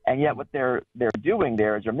 And yet what they're doing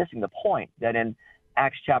there is they're missing the point that in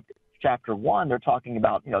Acts chapter 1, they're talking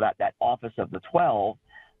about, that office of the 12,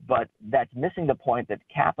 but that's missing the point that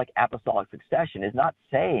Catholic apostolic succession is not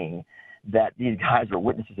saying that these guys are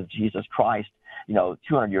witnesses of Jesus Christ,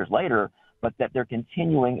 200 years later, but that they're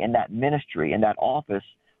continuing in that ministry, in that office,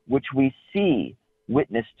 which we see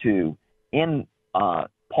witness to in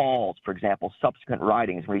Paul's, for example, subsequent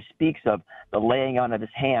writings, where he speaks of the laying on of his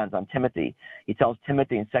hands on Timothy. He tells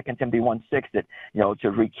Timothy in 2 Timothy 1:6 that, to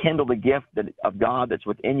rekindle the gift of God that's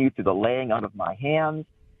within you through the laying on of my hands.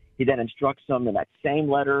 He then instructs them in that same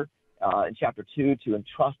letter in chapter 2 to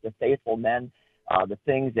entrust to faithful men the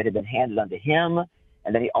things that have been handed unto him.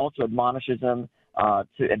 And then he also admonishes them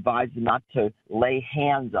to advise them not to lay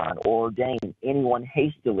hands on or ordain anyone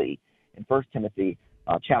hastily in 1 Timothy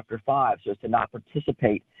chapter 5, so as to not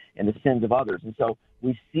participate in the sins of others. And so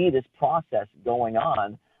we see this process going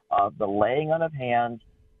on of the laying on of hands,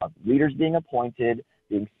 of leaders being appointed,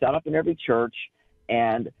 being set up in every church,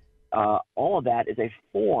 and all of that is a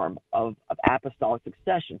form of apostolic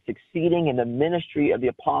succession, succeeding in the ministry of the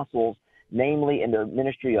apostles, namely in the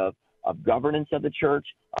ministry of governance of the church,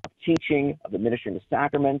 of teaching, of the ministry of the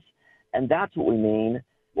sacraments. And that's what we mean.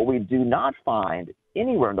 What we do not find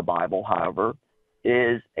anywhere in the Bible, however,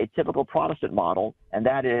 is a typical Protestant model, and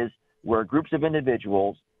that is where groups of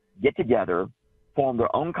individuals get together, form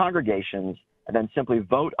their own congregations, and then simply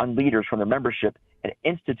vote on leaders from their membership and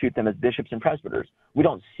institute them as bishops and presbyters. We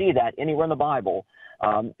don't see that anywhere in the Bible,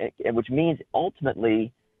 which means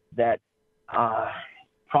ultimately that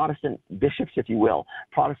Protestant bishops, if you will,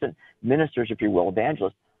 Protestant ministers, if you will,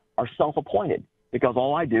 evangelists, are self-appointed, because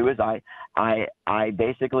all I do is I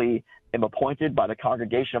basically am appointed by the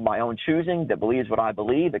congregation of my own choosing that believes what I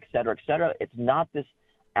believe, et cetera, et cetera. It's not this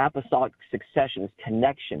apostolic succession, this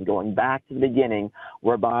connection going back to the beginning,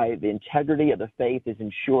 whereby the integrity of the faith is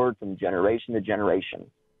ensured from generation to generation.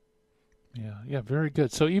 Yeah, very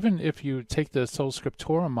good. So even if you take the Sola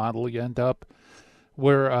Scriptura model, you end up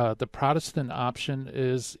where the Protestant option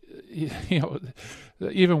is,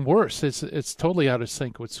 even worse. It's totally out of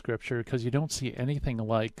sync with Scripture, because you don't see anything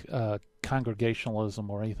like congregationalism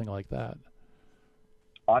or anything like that.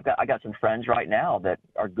 I got some friends right now that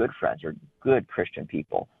are good friends, are good Christian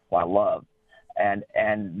people who I love, and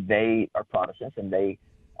they are Protestants, and they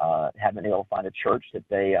haven't been able to find a church that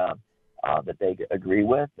they agree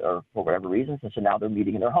with, or for whatever reasons, and so now they're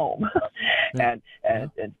meeting in their home, and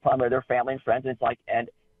primarily their family and friends. And it's like, and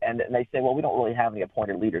they say, well, we don't really have any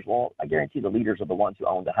appointed leaders. Well, I guarantee the leaders are the ones who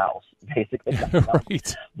own the house, basically.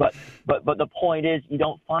 Right. But the point is, you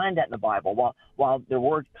don't find that in the Bible. While there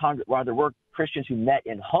were Christians who met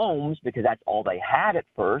in homes because that's all they had at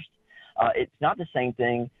first, it's not the same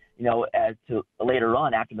thing, as to later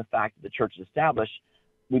on, after the fact that the church is established,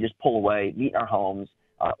 we just pull away, meet in our homes,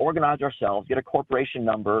 organize ourselves, get a corporation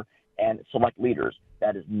number, and select leaders.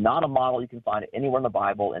 That is not a model you can find anywhere in the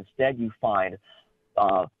Bible. Instead, you find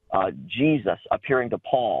Jesus appearing to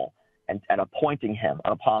Paul and appointing him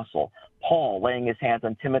an apostle, Paul laying his hands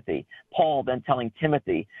on Timothy, Paul then telling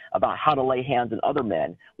Timothy about how to lay hands on other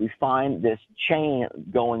men. We find this chain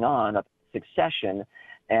going on of succession,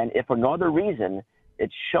 and if for no other reason,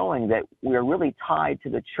 it's showing that we are really tied to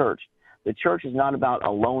the church. The church is not about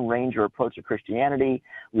a Lone Ranger approach to Christianity.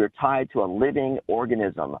 We are tied to a living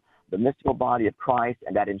organism, the mystical body of Christ,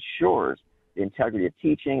 and that ensures the integrity of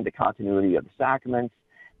teaching, the continuity of the sacraments,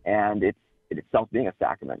 and it itself being a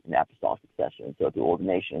sacrament in apostolic succession, so through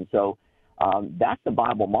ordination. So that's the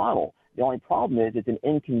Bible model. The only problem is it's an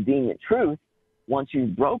inconvenient truth once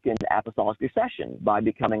you've broken apostolic succession by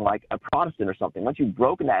becoming like a Protestant or something. Once you've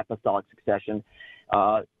broken that apostolic succession,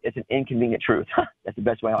 it's an inconvenient truth. That's the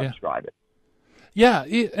best way I describe it. Yeah,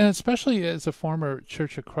 and especially as a former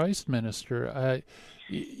Church of Christ minister,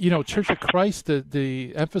 Church of Christ,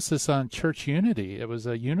 the emphasis on church unity, it was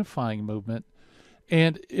a unifying movement.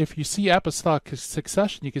 And if you see apostolic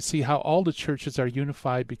succession, you can see how all the churches are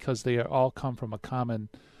unified because they all come from a common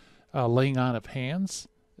laying on of hands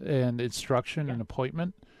and instruction and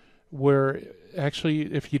appointment, where actually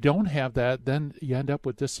if you don't have that, then you end up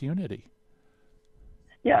with disunity.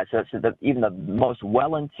 Yeah, so even the most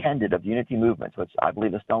well-intended of unity movements, which I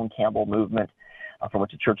believe the Stone Campbell movement from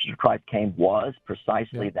which the Church of Christ came was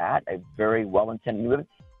precisely that, a very well-intended movement.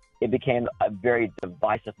 It became a very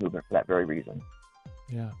divisive movement for that very reason.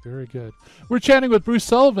 Yeah, very good. We're chatting with Bruce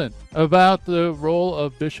Sullivan about the role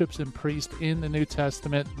of bishops and priests in the New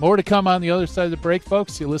Testament. More to come on the other side of the break,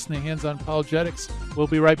 folks. You're listening to Hands on Apologetics. We'll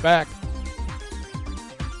be right back.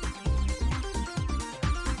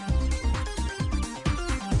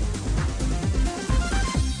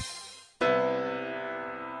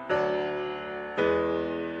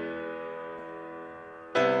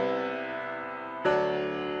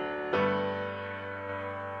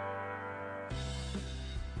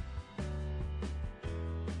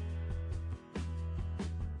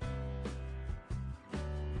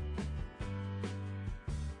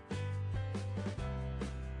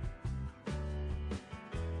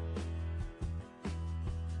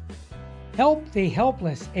 Help the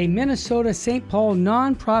Helpless, a Minnesota St. Paul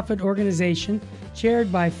nonprofit organization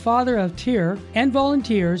chaired by Father of Tyr and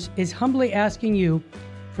volunteers, is humbly asking you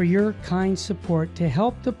for your kind support to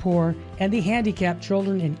help the poor and the handicapped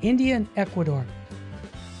children in India and Ecuador.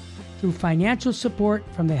 Through financial support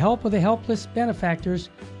from the Help of the Helpless benefactors,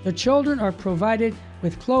 the children are provided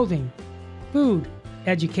with clothing, food,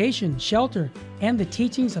 education, shelter, and the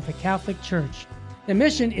teachings of the Catholic Church. The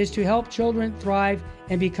mission is to help children thrive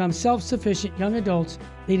and become self-sufficient young adults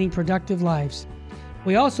leading productive lives.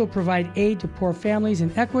 We also provide aid to poor families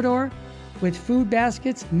in Ecuador with food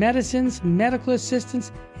baskets, medicines, medical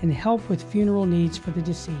assistance, and help with funeral needs for the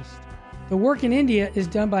deceased. The work in India is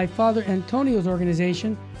done by Father Antonio's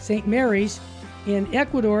organization, St. Mary's. In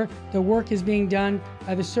Ecuador, the work is being done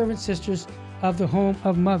by the Servant Sisters of the Home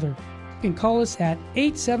of Mother. You can call us at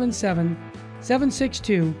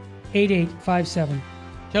 877-762-8857.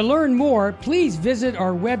 To learn more, please visit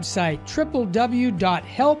our website,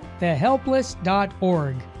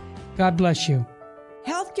 www.helpthehelpless.org. God bless you.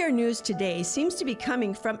 Health Healthcare news today seems to be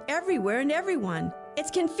coming from everywhere and everyone. It's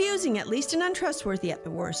confusing at least and untrustworthy at the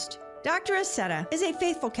worst. Dr. Aceta is a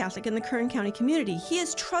faithful Catholic in the Kern County community. He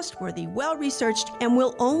is trustworthy, well-researched, and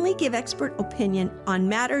will only give expert opinion on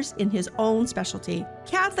matters in his own specialty.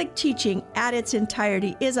 Catholic teaching at its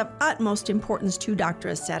entirety is of utmost importance to Dr.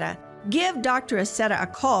 Aceta. Give Dr. Aceta a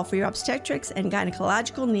call for your obstetrics and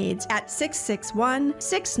gynecological needs at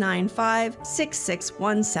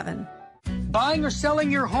 661-695-6617. Buying or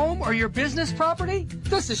selling your home or your business property?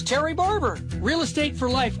 This is Terry Barber. Real Estate for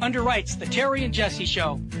Life underwrites the Terry and Jesse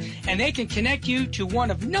Show. And they can connect you to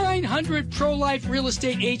one of 900 pro-life real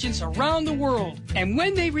estate agents around the world. And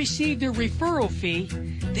when they receive their referral fee,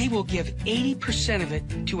 they will give 80% of it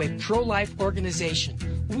to a pro-life organization.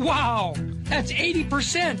 Wow, that's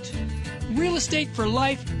 80%.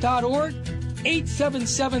 realestateforlife.org,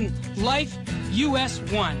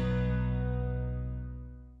 877-LIFE-US1.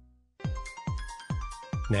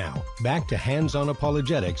 Now, back to Hands-on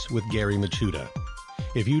Apologetics with Gary Machuda.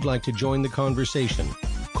 If you'd like to join the conversation,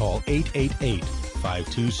 call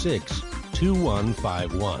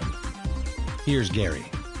 888-526-2151. Here's Gary.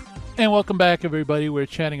 And welcome back, everybody. We're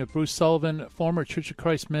chatting with Bruce Sullivan, former Church of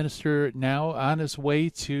Christ minister, now on his way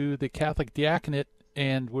to the Catholic diaconate,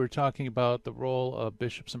 and we're talking about the role of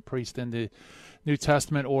bishops and priests in the New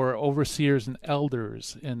Testament, or overseers and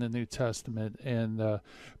elders in the New Testament. And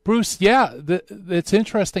Bruce, it's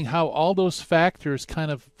interesting how all those factors kind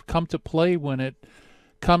of come to play when it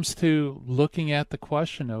comes to looking at the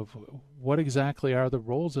question of what exactly are the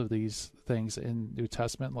roles of these things in New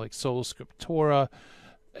Testament, like sola scriptura,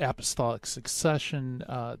 apostolic succession,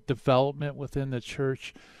 development within the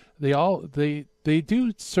church. They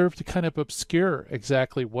do serve to kind of obscure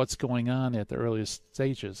exactly what's going on at the earliest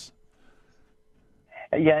stages.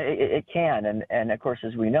 Yeah, it can, and of course,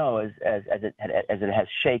 as we know, as it has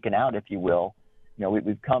shaken out, if you will,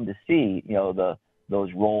 we've come to see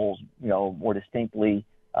those roles more distinctly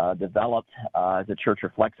developed as the church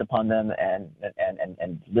reflects upon them and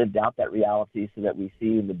lived out that reality, so that we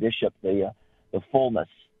see in the bishop the fullness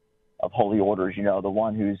of holy orders. The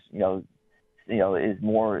one who's is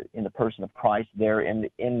more in the person of Christ there in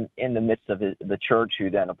the midst of the church, who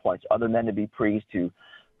then appoints other men to be priests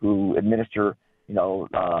who administer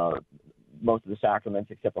most of the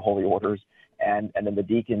sacraments except the holy orders, and then the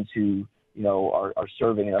deacons who are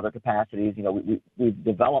serving in other capacities. We've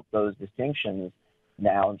developed those distinctions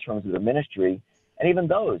now in terms of the ministry, and even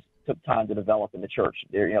those took time to develop in the church.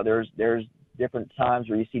 There's different times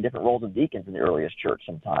where you see different roles of deacons in the earliest church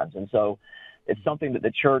sometimes, and so it's something that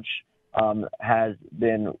the church has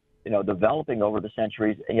been developing over the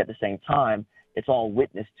centuries, and yet at the same time it's all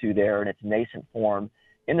witnessed to there in its nascent form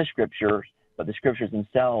in the scriptures. But the scriptures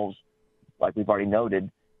themselves, like we've already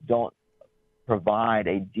noted, don't provide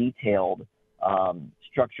a detailed,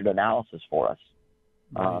 structured analysis for us.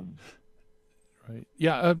 Right.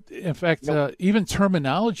 Yeah. In fact, even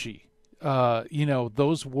terminology,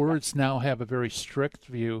 those words now have a very strict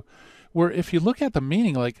view, where if you look at the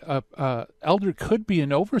meaning, like elder could be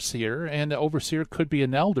an overseer, and an overseer could be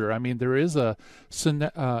an elder. I mean, there is a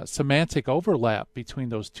semantic overlap between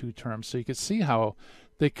those two terms, so you can see how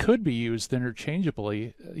they could be used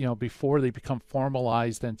interchangeably, before they become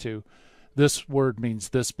formalized into this word means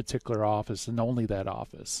this particular office and only that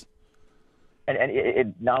office. And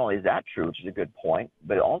it not only is that true, which is a good point,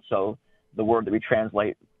 but also the word that we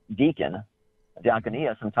translate deacon,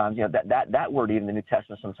 diakonia, sometimes, that word even in the New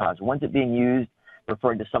Testament sometimes, when's it being used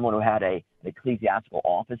referring to someone who had an ecclesiastical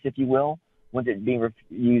office, if you will? When's it being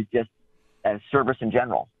used just as service in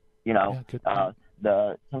general? Sometimes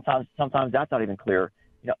that's not even clear.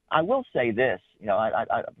 I will say this,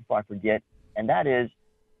 before I forget, and that is,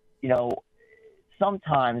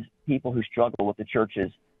 sometimes people who struggle with the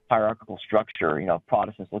church's hierarchical structure,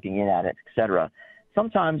 Protestants looking in at it, etc.,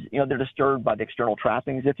 sometimes, they're disturbed by the external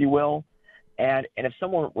trappings, if you will. And if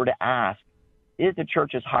someone were to ask, is the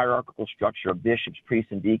church's hierarchical structure of bishops,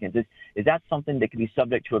 priests, and deacons, is that something that can be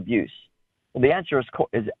subject to abuse? Well, the answer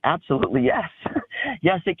is absolutely yes.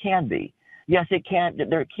 Yes, it can be. Yes, it can.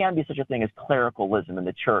 There can be such a thing as clericalism in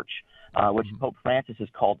the church, which Pope Francis has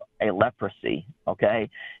called a leprosy. Okay,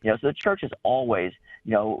 so the church is always,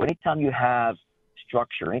 anytime you have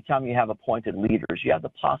structure, anytime you have appointed leaders, you have the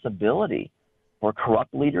possibility for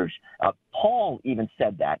corrupt leaders. Paul even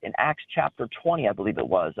said that in Acts chapter 20, I believe it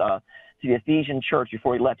was, to the Ephesian church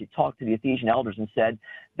before he left. He talked to the Ephesian elders and said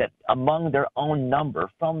that from their own number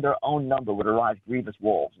would arise grievous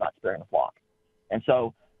wolves, not sparing the flock. And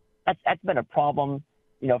so that's been a problem,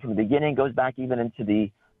 from the beginning. It goes back even into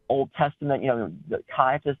the Old Testament.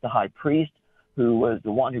 Caiaphas, the high priest, who was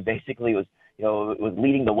the one who basically was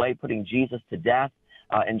leading the way, putting Jesus to death.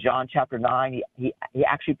 In John chapter 9, he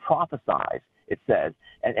actually prophesies, it says,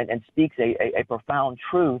 and speaks a profound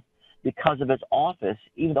truth because of his office,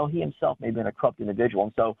 even though he himself may have been a corrupt individual.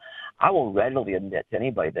 And so I will readily admit to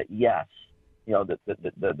anybody that, yes,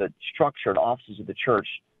 the structure and offices of the church,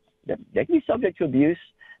 they can be subject to abuse.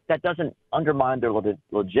 That doesn't undermine their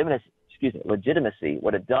legitimacy.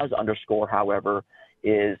 What it does underscore, however,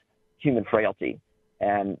 is human frailty.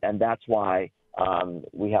 And that's why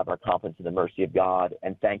we have our confidence in the mercy of God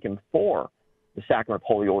and thank him for the sacrament of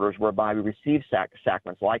holy orders, whereby we receive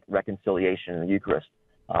sacraments like reconciliation and the Eucharist.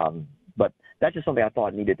 But that's just something I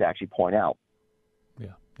thought I needed to actually point out.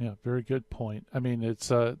 Yeah, very good point. I mean,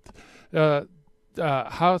 it's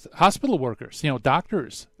hospital workers,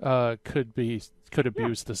 doctors could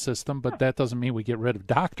abuse the system, but that doesn't mean we get rid of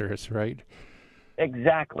doctors, right?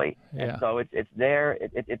 Exactly. Yeah. And so it's there.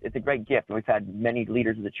 It's a great gift. And we've had many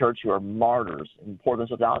leaders of the church who are martyrs and pour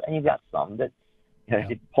themselves out, and you've got some that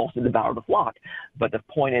it pulls to devour the flock. But the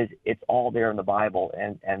point is, it's all there in the Bible,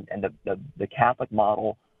 and the Catholic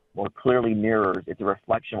model more clearly mirrors. It's a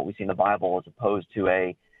reflection of what we see in the Bible, as opposed to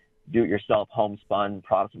a do-it-yourself, homespun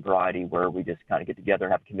Protestant variety where we just kind of get together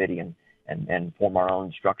and have a committee and form our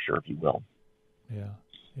own structure, if you will.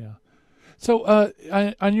 Yeah. So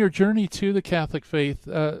on your journey to the Catholic faith,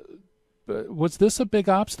 was this a big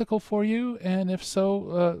obstacle for you? And if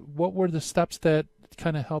so, what were the steps that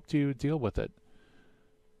kind of helped you deal with it?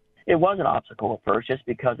 It was an obstacle at first, just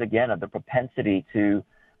because, again, of the propensity to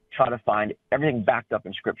try to find everything backed up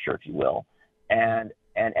in Scripture, if you will. And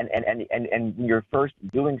when you're first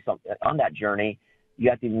doing something on that journey, you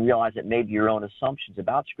have to even realize that maybe your own assumptions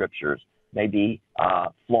about Scriptures may be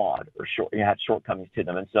flawed or have shortcomings to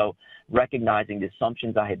them. And so recognizing the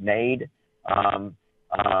assumptions I had made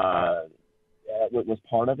was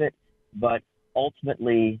part of it. But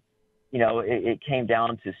ultimately, it came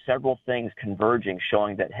down to several things converging,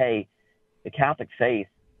 showing that, hey, the Catholic faith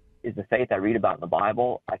is the faith I read about in the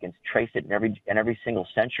Bible. I can trace it in every single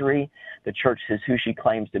century. The church is who she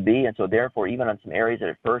claims to be. And so therefore, even on some areas that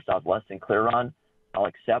at first I was less than clear on, I'll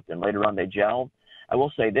accept, and later on they gelled. I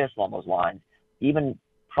will say this along those lines: even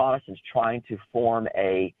Protestants trying to form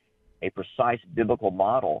a precise biblical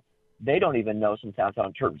model, they don't even know sometimes how to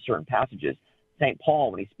interpret certain passages. St.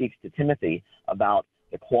 Paul, when he speaks to Timothy about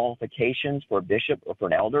the qualifications for a bishop or for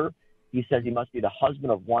an elder, he says he must be the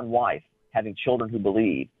husband of one wife, having children who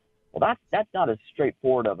believe. Well, that's not as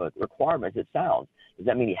straightforward of a requirement as it sounds. Does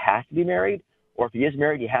that mean he has to be married? Or if he is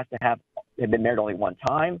married, he has to have been married only one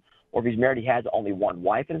time? Or if he's married, he has only one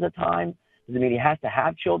wife at a time? Does it mean he has to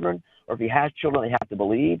have children? Or if he has children, they have to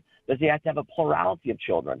believe? Does he have to have a plurality of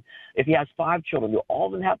children? If he has 5 children, do all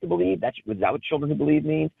of them have to believe? Is that what children who believe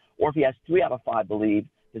means? Or if he has 3 out of 5 believe,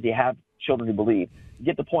 does he have children who believe? You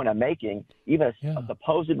get the point I'm making. Even a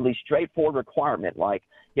supposedly straightforward requirement like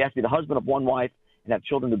he has to be the husband of one wife and have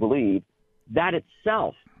children who believe, that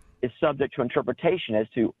itself is subject to interpretation as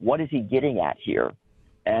to what is he getting at here.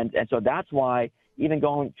 And so that's why even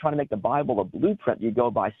trying to make the Bible a blueprint, you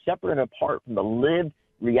go by separate and apart from the lived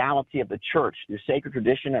reality of the church. Your sacred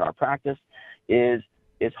tradition and our practice is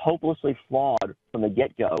hopelessly flawed from the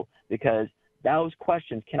get-go, because those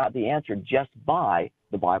questions cannot be answered just by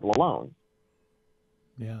the Bible alone.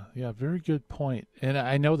 Yeah, very good point. And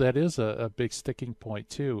I know that is a big sticking point,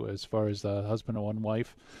 too, as far as the husband and one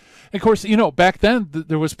wife. And of course, back then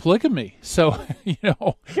there was polygamy. So,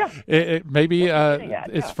 maybe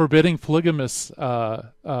it's forbidding polygamous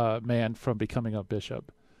man from becoming a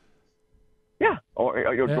bishop. Yeah,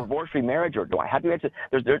 or divorce-free marriage, or do I have to answer?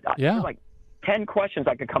 There's like 10 questions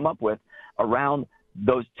I could come up with around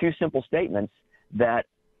those two simple statements that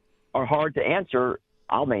are hard to answer.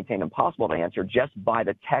 I'll maintain impossible to answer just by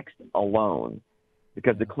the text alone,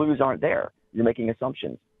 because the clues aren't there. You're making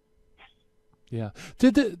assumptions. Yeah.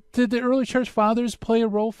 Did the early church fathers play a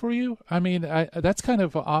role for you? I mean, that's kind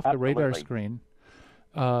of off the radar screen.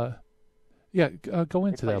 Go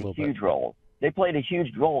into that a little bit. Huge role. They played a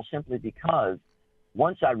huge role simply because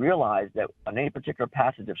once I realized that on any particular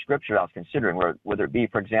passage of Scripture I was considering, whether it be,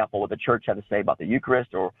 for example, what the church had to say about the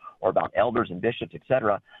Eucharist or about elders and bishops,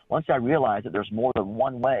 etc., once I realized that there's more than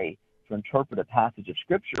one way to interpret a passage of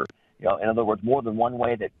Scripture, in other words, more than one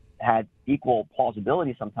way that had equal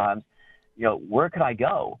plausibility sometimes, where could I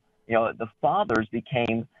go? The fathers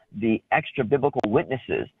became the extra biblical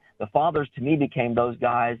witnesses. The fathers, to me, became those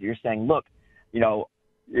guys you're saying, look,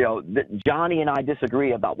 Johnny and I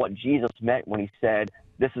disagree about what Jesus meant when he said,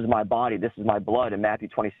 this is my body, this is my blood in Matthew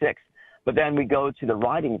 26. But then we go to the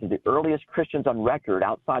writings of the earliest Christians on record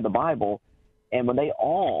outside the Bible, and when they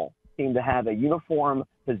all seem to have a uniform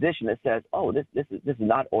position that says, oh, this is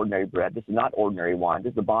not ordinary bread, this is not ordinary wine,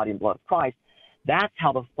 this is the body and blood of Christ, That's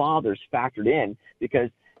how the fathers factored in, because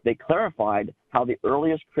they clarified how the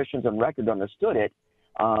earliest Christians on record understood it.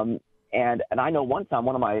 And I know one time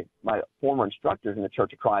one of my former instructors in the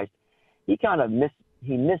Church of Christ, he kind of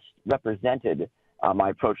misrepresented my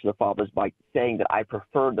approach to the fathers by saying that I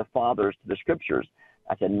preferred the fathers to the scriptures.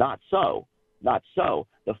 I said, not so, not so.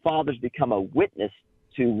 The fathers become a witness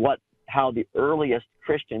to how the earliest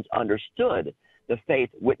Christians understood the faith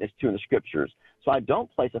witnessed to in the scriptures. So I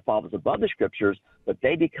don't place the fathers above the scriptures, but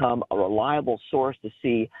they become a reliable source to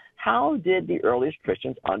see how did the earliest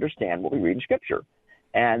Christians understand what we read in scripture.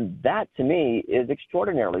 And that, to me, is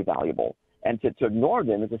extraordinarily valuable. And to ignore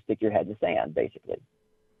them is to stick your head in the sand, basically.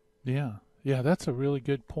 Yeah, that's a really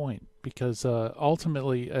good point, because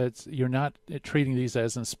ultimately you're not treating these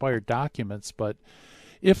as inspired documents, but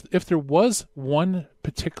if there was one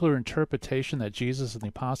particular interpretation that Jesus and the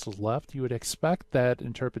apostles left, you would expect that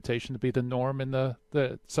interpretation to be the norm in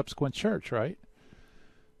the subsequent church, right?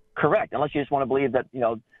 Correct, unless you just want to believe that,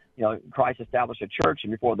 Christ established a church,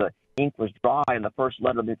 and before the ink was dry in the first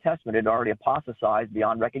letter of the New Testament, it had already apostatized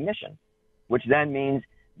beyond recognition, which then means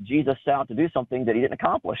Jesus set out to do something that he didn't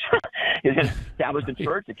accomplish. He's going to establish the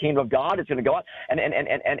church, the kingdom of God is going to go out,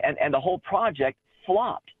 and the whole project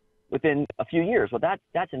flopped within a few years. Well,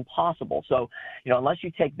 that's impossible. So, unless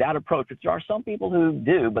you take that approach, which there are some people who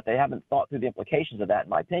do, but they haven't thought through the implications of that, in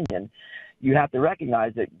my opinion, you have to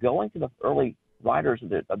recognize that going to the early writers of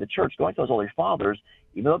the church, going to those early fathers,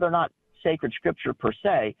 even though they're not sacred scripture per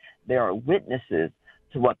se, they are witnesses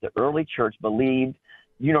to what the early church believed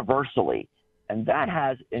universally. And that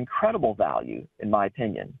has incredible value, in my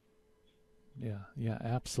opinion. Yeah,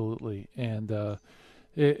 absolutely. And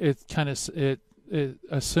it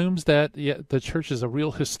assumes that the church is a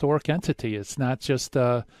real historic entity. It's not just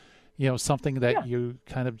something that you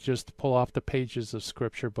kind of just pull off the pages of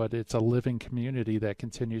Scripture, but it's a living community that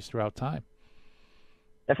continues throughout time.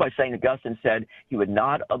 That's why St. Augustine said he would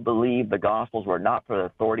not have believed the Gospels were not for the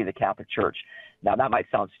authority of the Catholic Church. Now, that might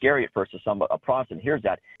sound scary at first to a Protestant hears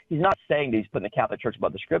that. He's not saying that he's putting the Catholic Church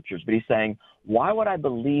above the Scriptures, but he's saying, why would I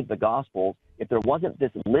believe the Gospels if there wasn't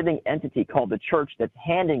this living entity called the Church that's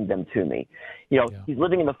handing them to me? He's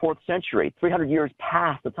living in the 4th century, 300 years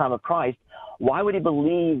past the time of Christ. Why would he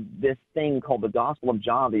believe this thing called the Gospel of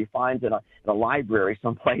John that he finds in a library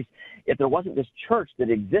someplace if there wasn't this church that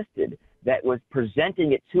existed that was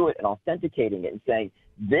presenting it to it and authenticating it and saying,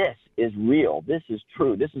 this is real, this is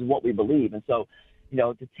true, this is what we believe? And so,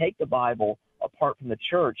 to take the Bible apart from the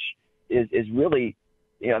church is really,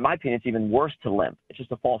 in my opinion, it's even worse to limp. It's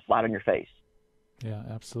just to fall flat on your face. Yeah,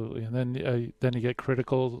 absolutely. And then you get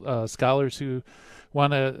critical scholars who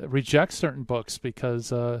want to reject certain books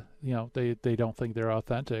because they don't think they're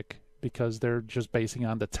authentic, because they're just basing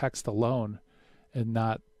on the text alone and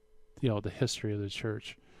not the history of the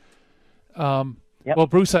church. Yep. Well,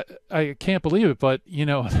 Bruce, I can't believe it, but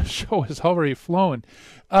the show has already flown.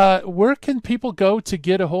 Where can people go to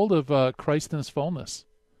get a hold of Christ in His Fullness?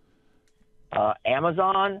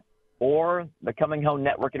 Amazon or the Coming Home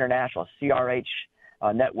Network International,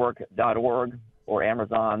 CRHnetwork.org, or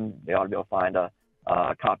Amazon. They ought to be able to find a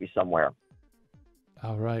copy somewhere.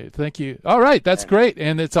 All right. Thank you. All right. That's great.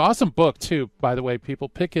 And it's an awesome book, too, by the way. People,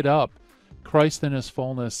 pick it up. Christ in His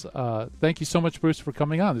Fullness. Thank you so much, Bruce, for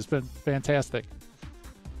coming on. It's been fantastic.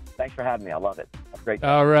 Thanks for having me. I love it. That's great.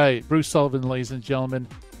 All right. Bruce Sullivan, ladies and gentlemen.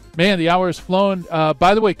 Man, the hour has flown.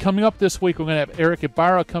 By the way, coming up this week, we're going to have Eric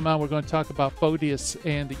Ibarra come on. We're going to talk about Photius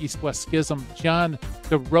and the East-West Schism. John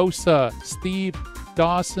DeRosa, Steve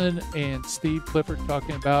Dawson, and Steve Clifford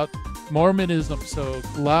talking about Mormonism. So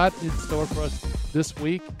a lot in store for us this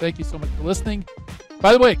week. Thank you so much for listening.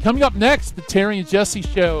 By the way, coming up next, the Terry and Jesse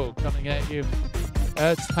Show coming at you.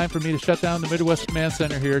 It's time for me to shut down the Midwest Command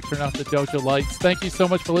Center here, turn off the dojo lights. Thank you so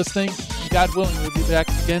much for listening. God willing, we'll be back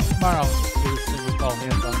again tomorrow. Call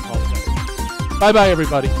hands on Apologetics. Bye-bye,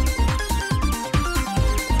 everybody.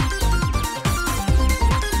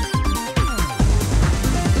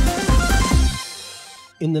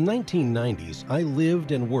 In the 1990s, I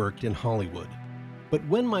lived and worked in Hollywood. But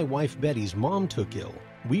when my wife Betty's mom took ill,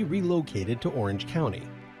 we relocated to Orange County.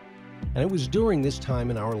 And it was during this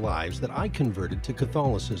time in our lives that I converted to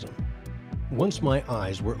Catholicism. Once my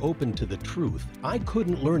eyes were opened to the truth, I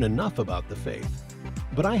couldn't learn enough about the faith.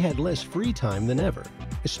 But I had less free time than ever,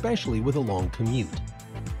 especially with a long commute.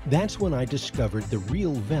 That's when I discovered the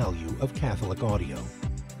real value of Catholic audio.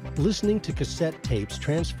 Listening to cassette tapes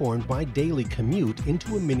transformed my daily commute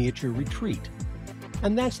into a miniature retreat.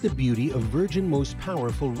 And that's the beauty of Virgin Most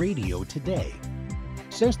Powerful Radio today.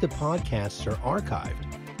 Since the podcasts are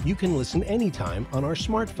archived, you can listen anytime on our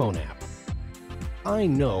smartphone app. I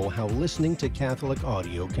know how listening to Catholic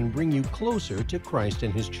audio can bring you closer to Christ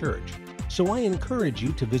and His Church. So I encourage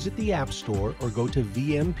you to visit the App Store or go to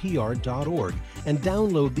vmpr.org and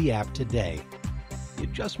download the app today.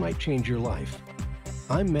 It just might change your life.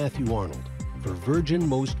 I'm Matthew Arnold for Virgin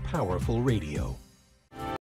Most Powerful Radio.